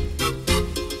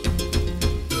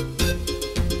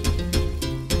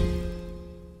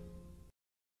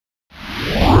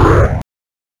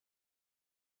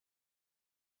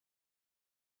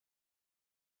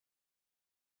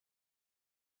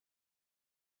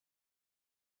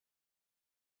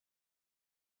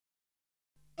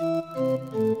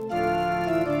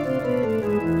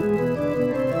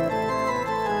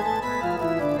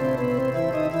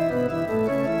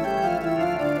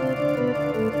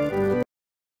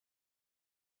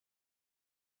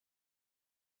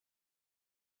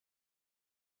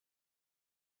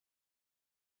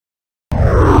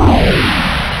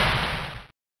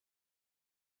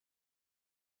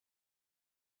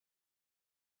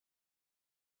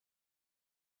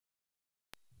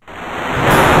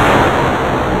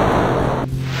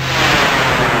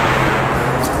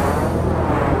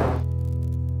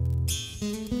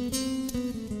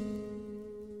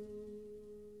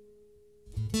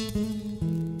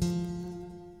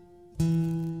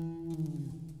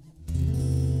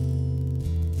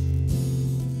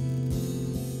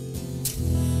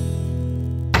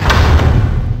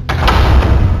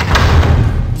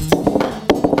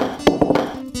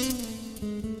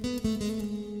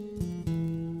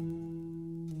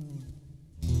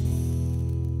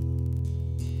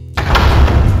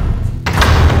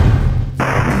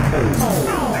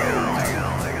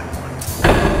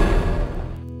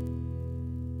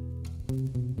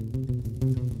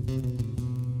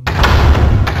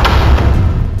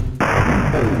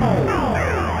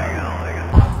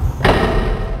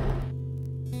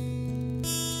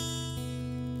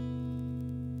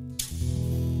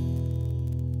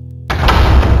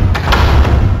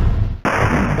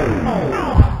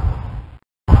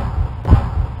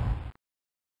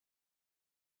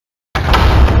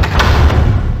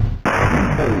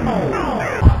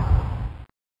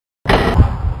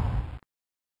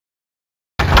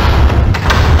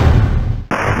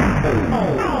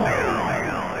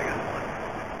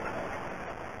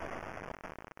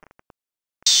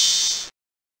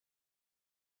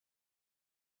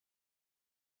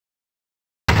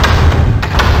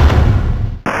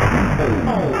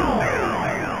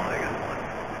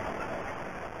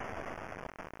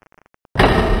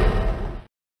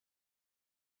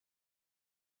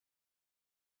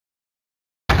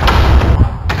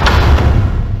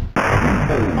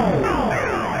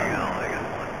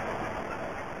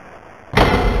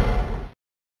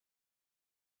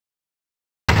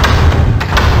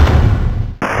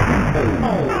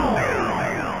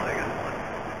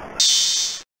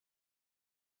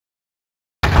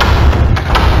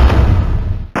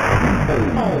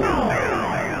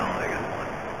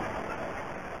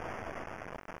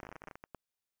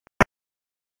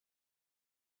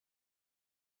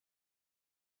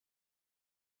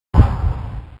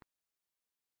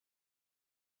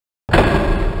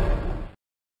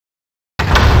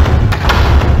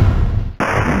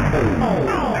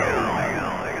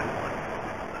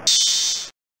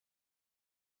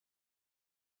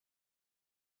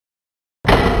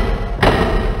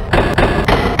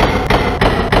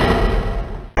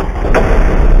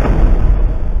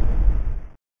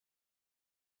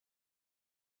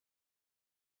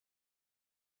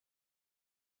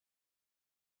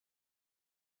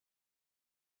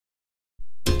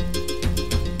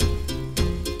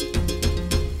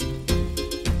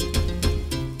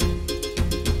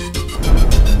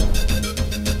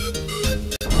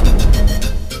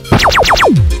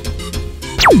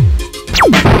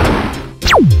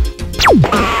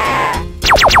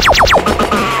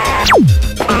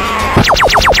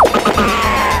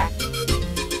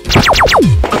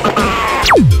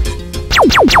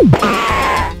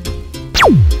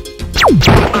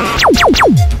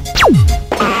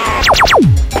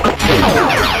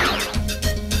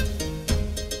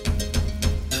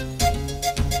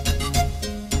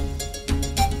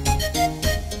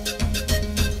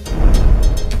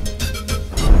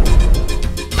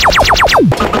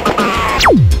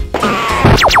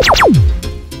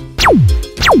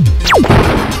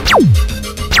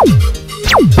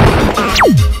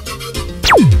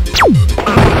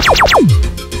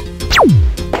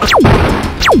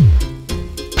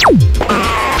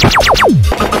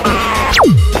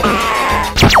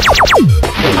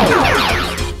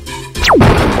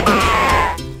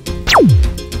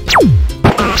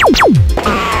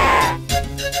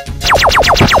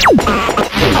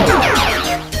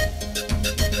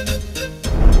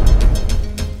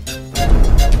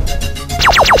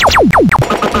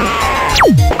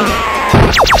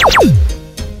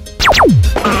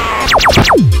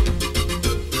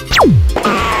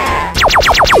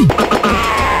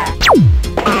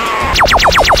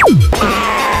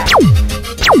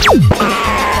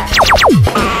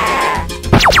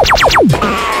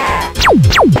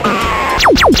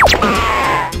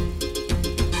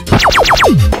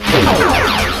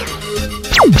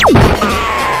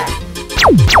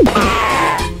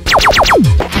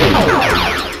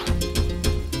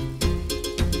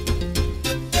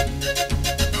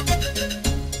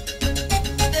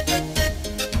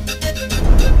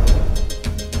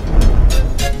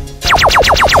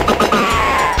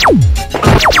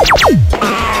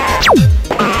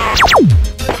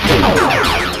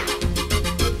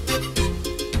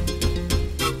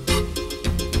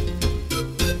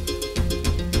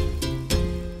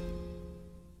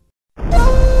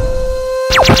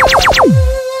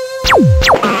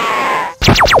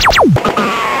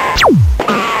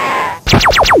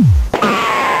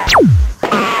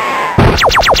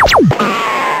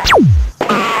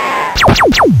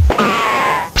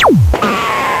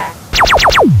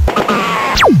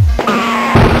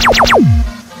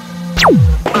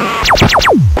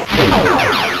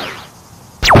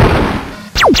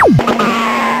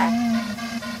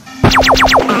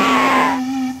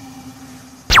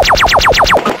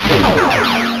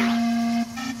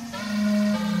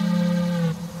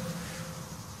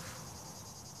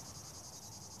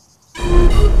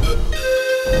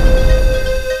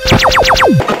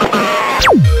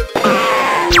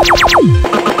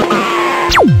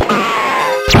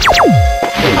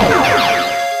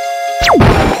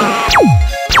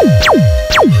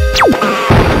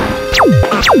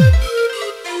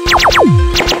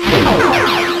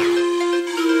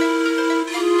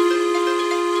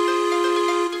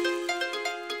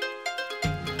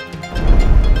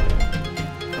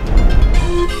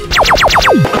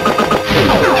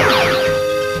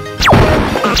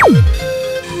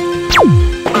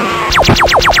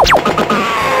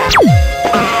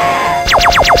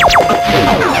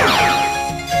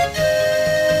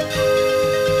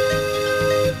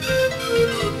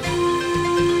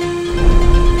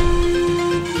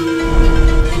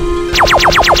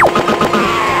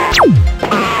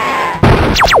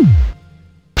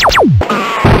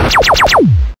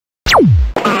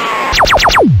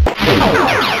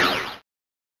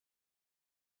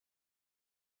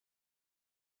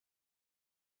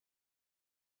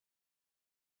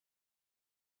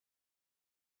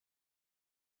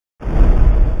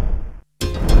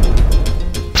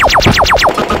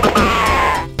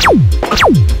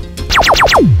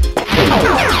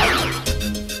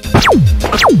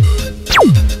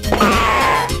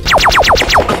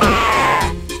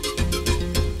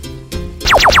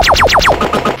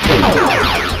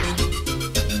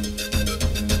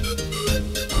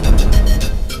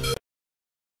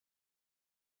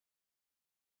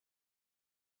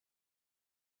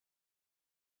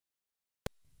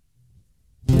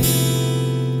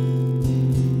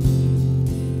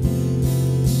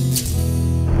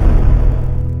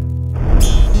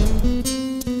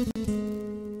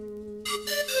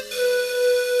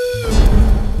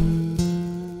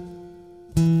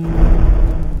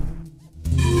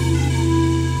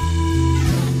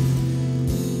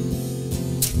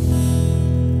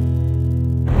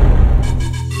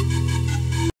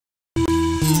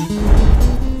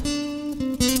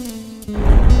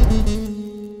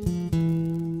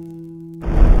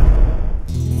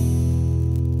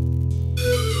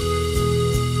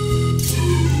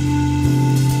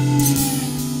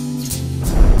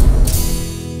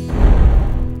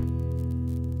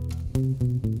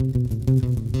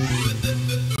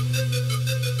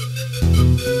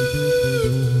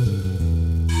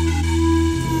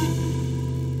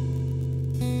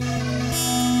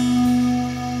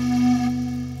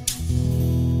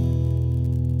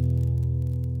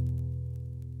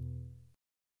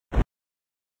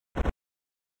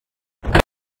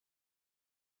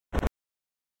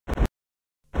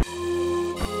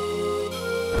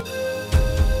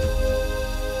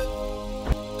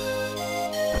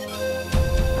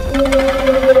 you.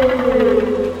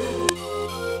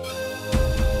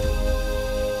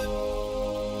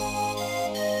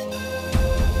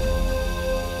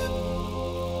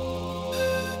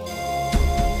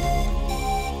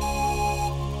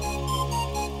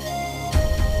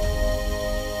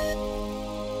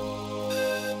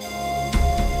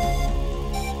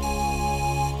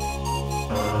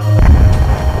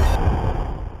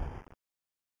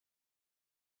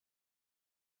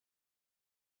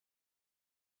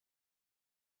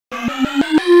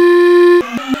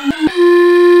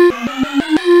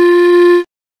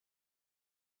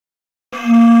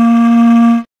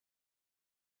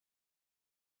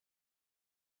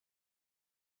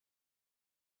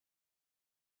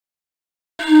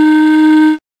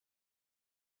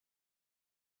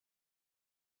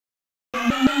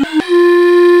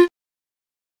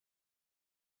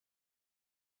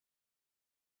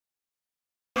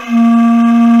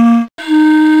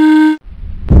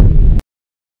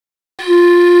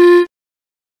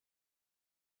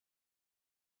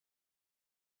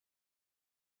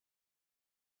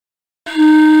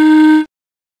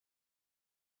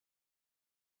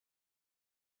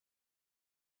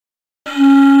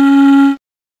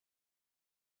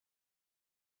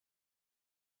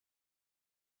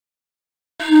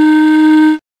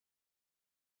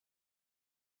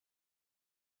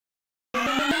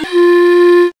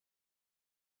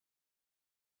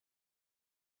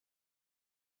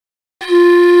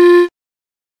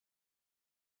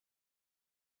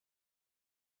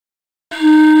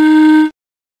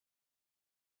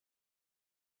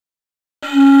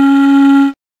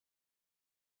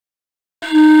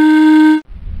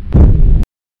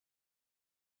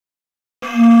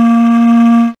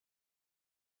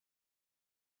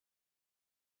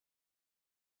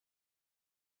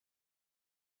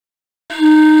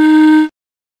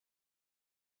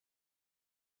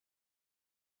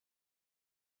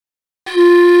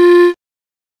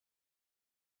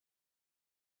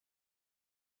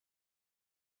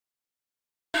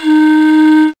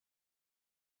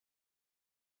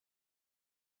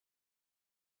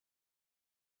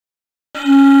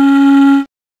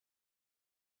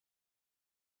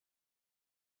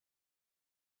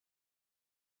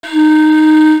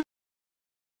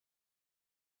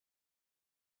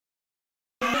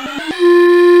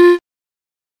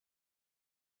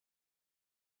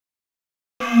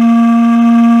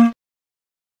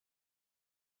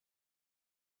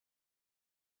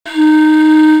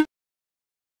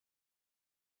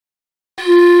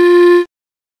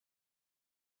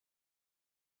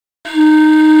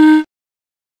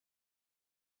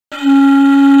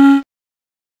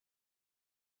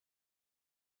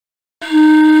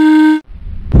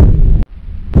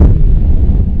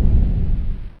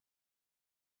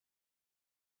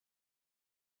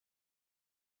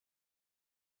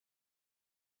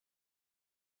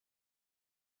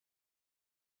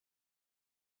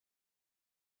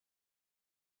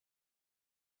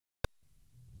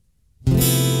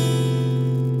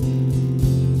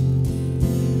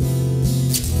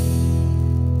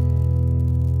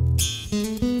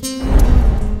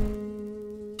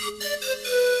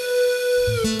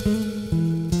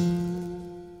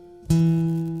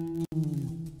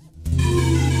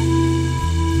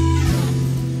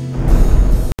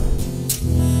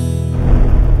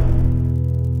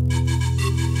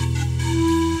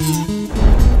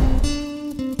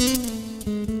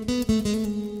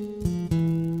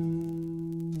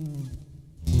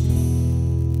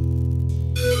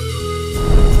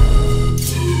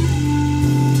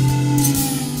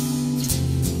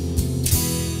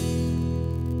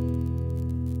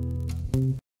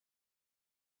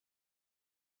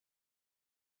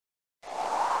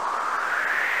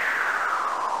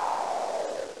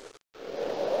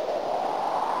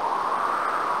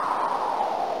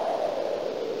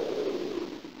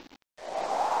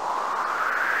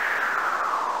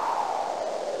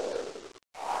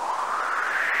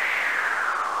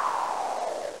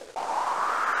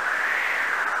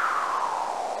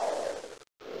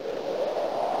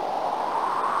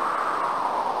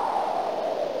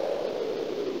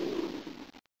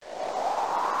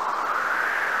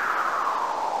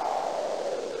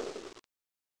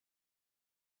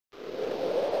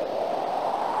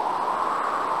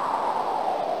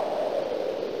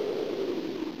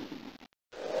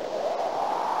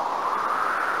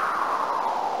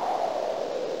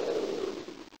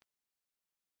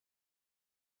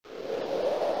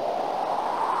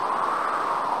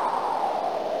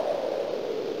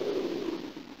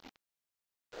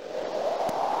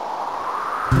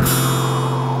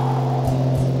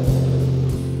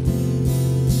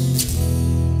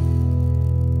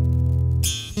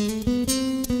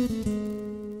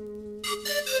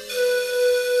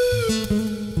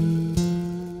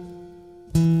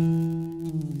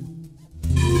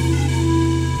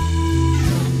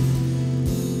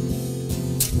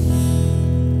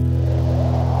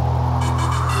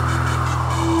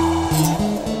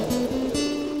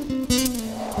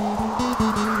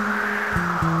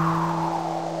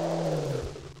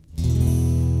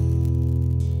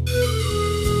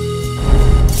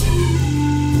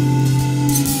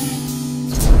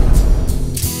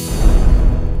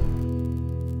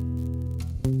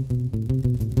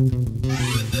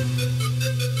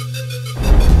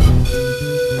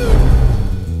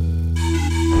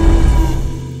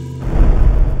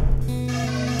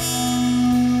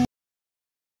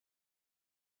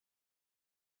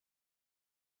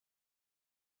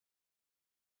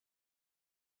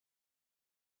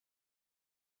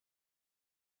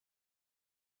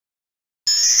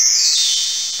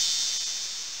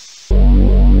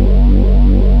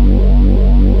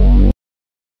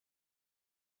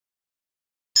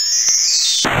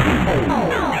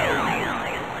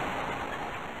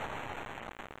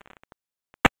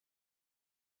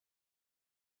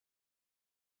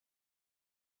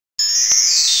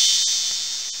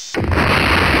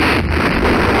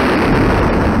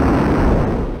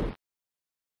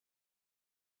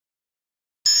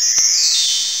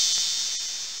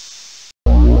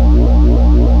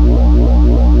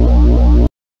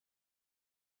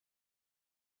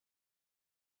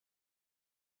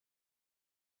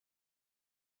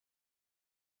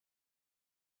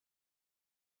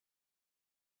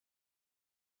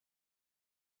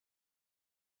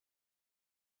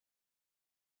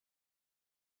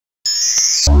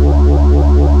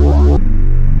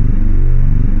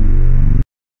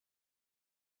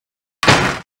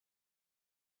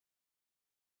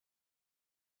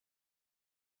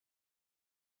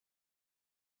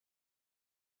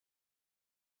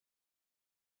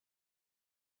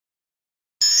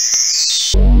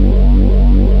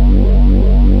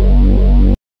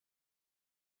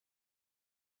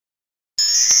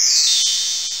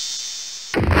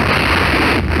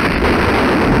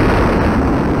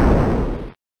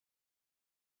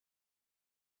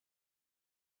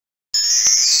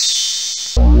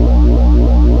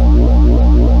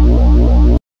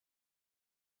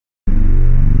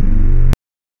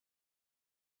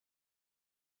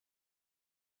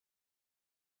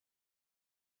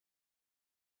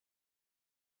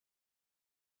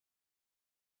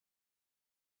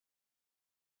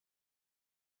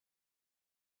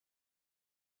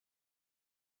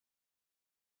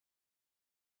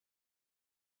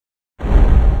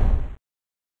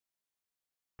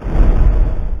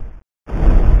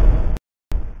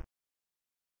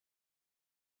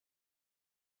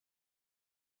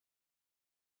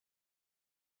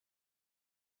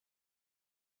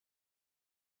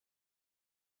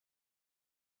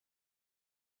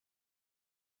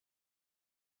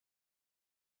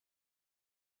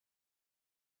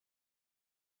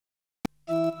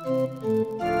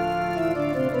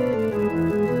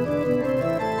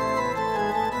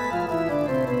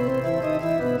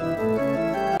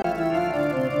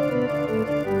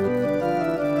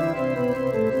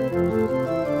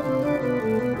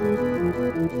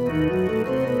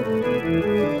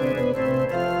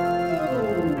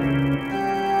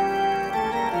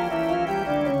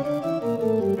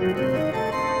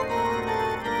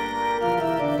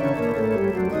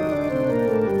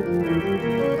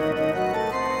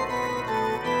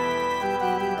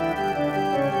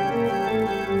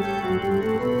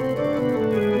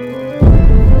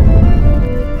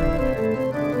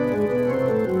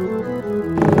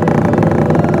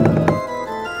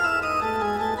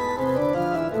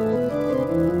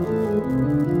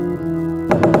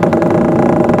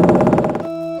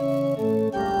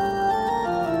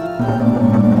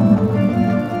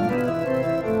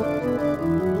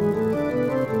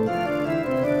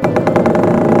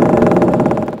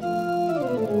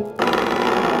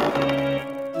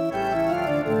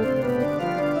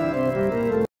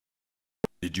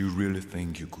 Did you really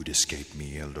think you could escape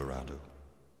me, El Dorado?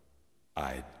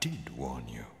 I did warn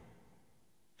you.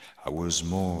 I was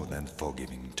more than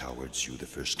forgiving towards you the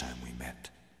first time we met.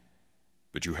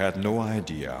 But you had no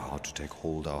idea how to take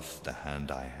hold of the hand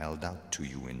I held out to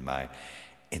you in my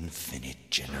infinite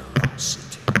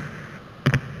generosity.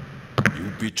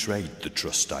 You betrayed the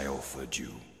trust I offered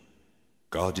you.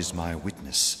 God is my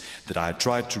witness that I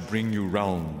tried to bring you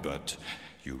round, but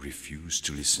you refused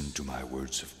to listen to my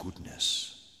words of goodness.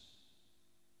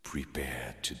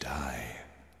 Prepare to die,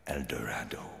 El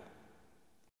Dorado.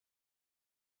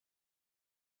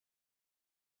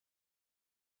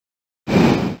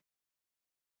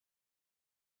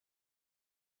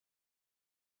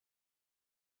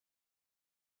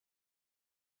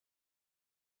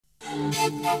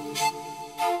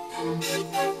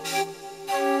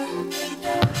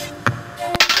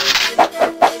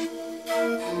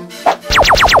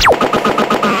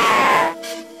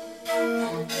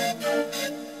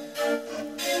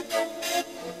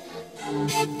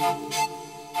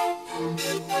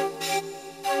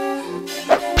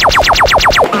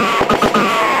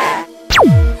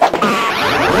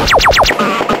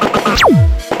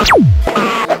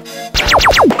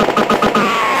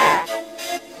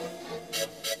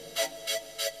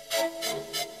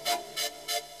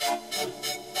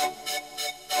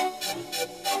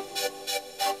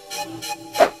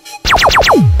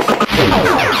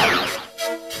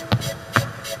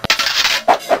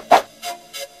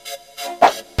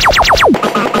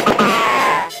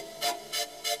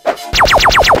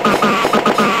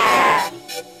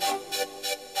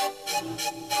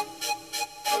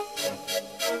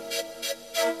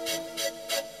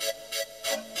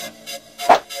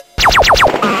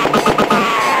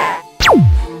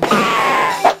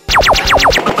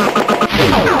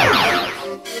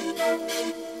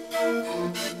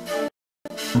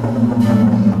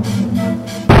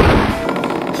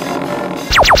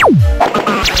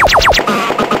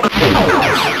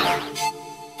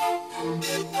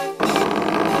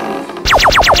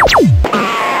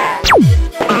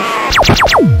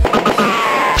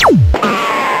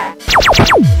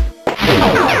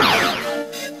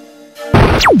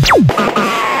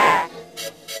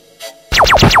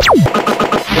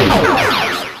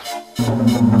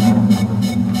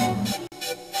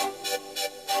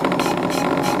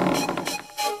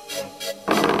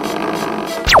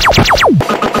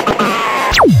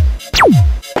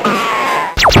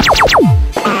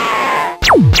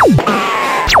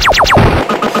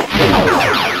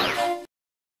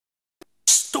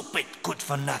 Stupid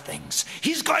good-for-nothings!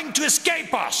 He's going to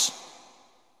escape us!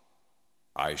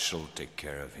 I shall take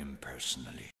care of him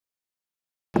personally.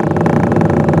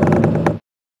 Come,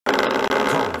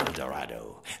 El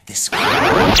Dorado, this way.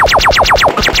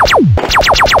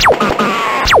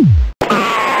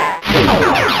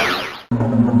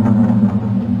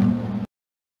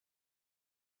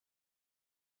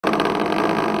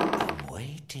 I'm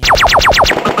waiting.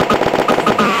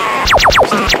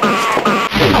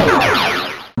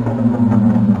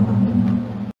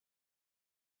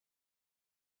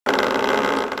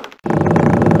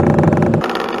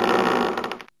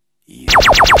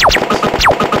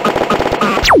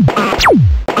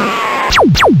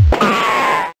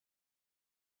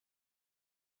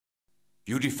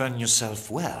 You defend yourself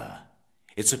well.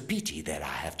 It's a pity that I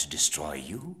have to destroy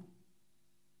you.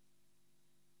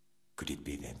 Could it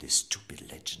be that this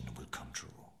stupid legend will come true?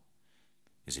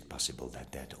 Is it possible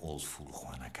that that old fool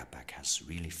Juana Capac has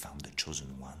really found the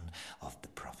chosen one of the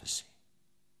prophecy?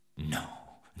 No.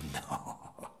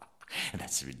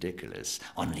 That's ridiculous.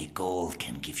 Only gold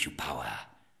can give you power.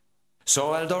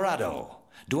 So, El Dorado,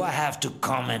 Do I have to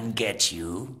come and get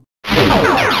you?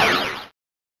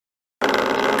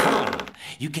 Come,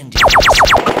 you can do this.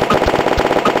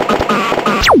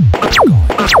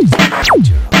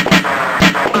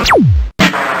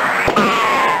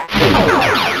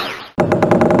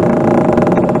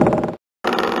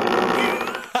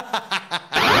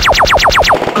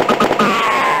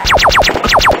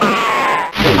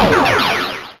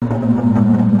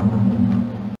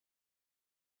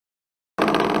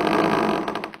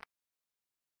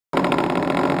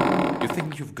 You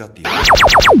think you've got the...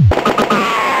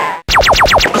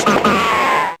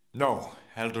 No,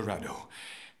 Eldorado.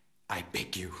 I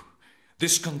beg you.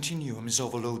 This continuum is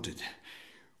overloaded.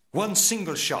 One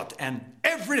single shot and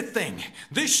everything,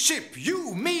 this ship,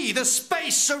 you, me, the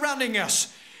space surrounding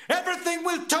us, everything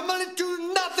will tumble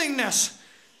into nothingness.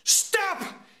 Stop!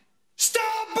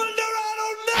 Stop,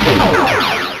 Eldorado,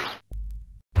 now!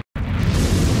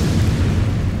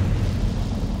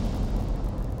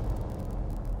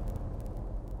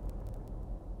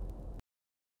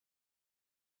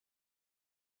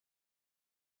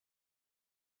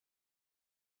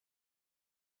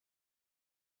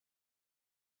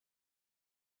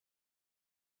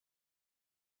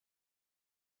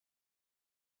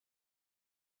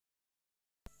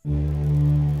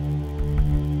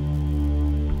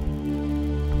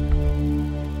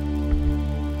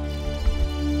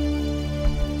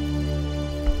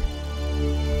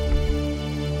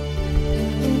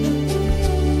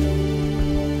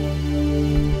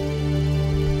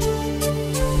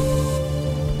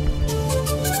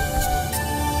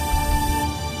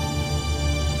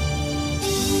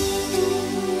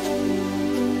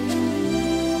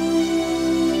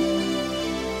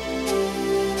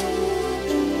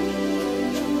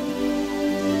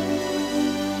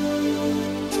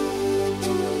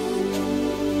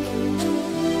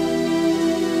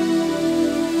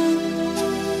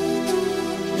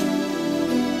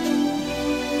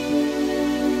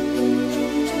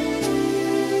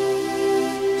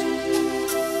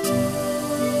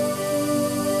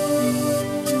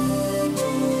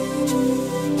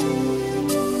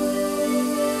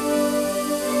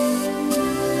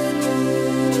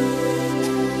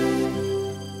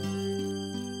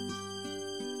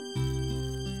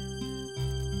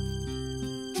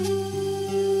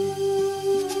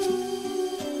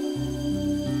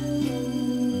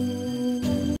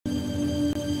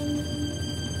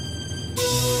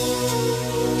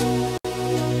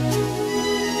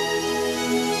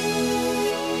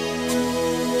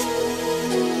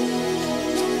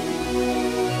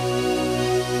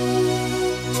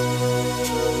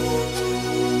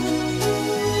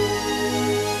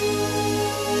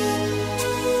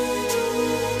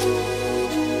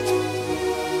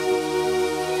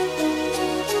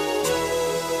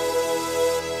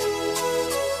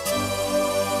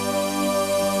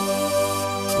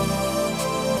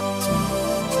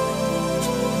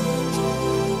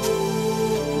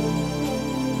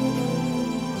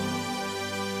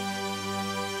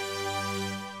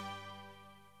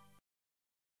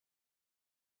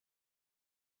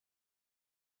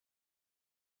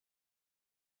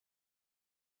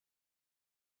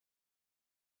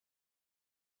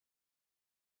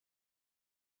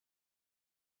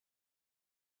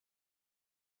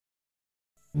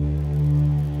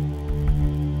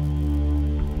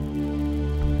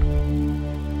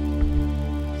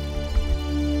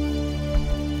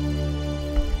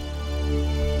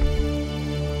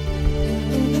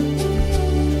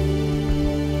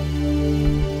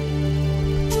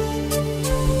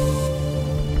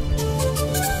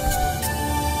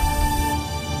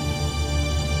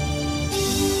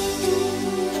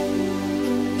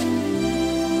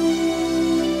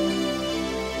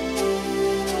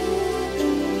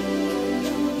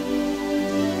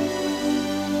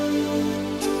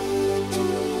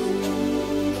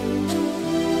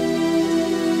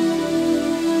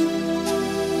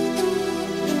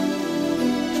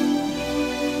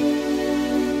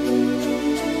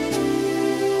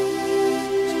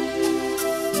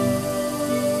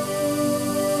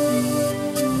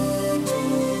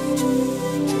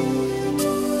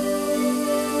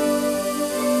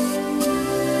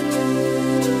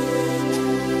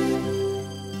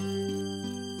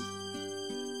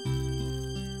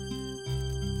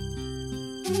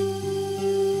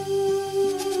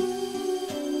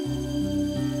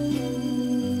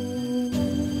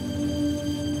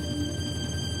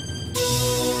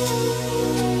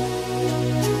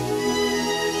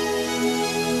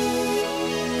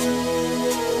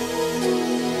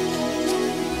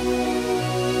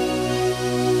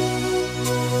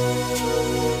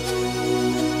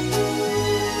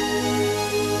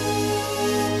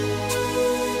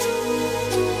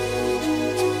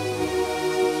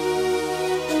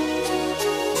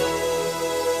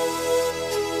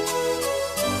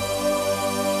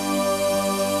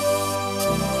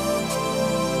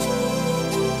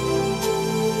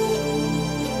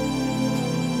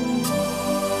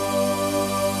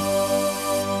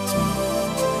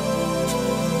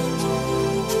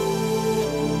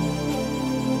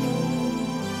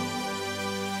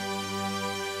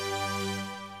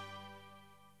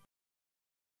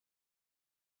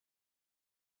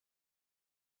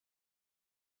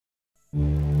 Thank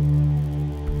you.